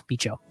sign off. Be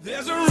chill.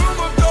 There's a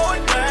rumor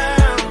going down.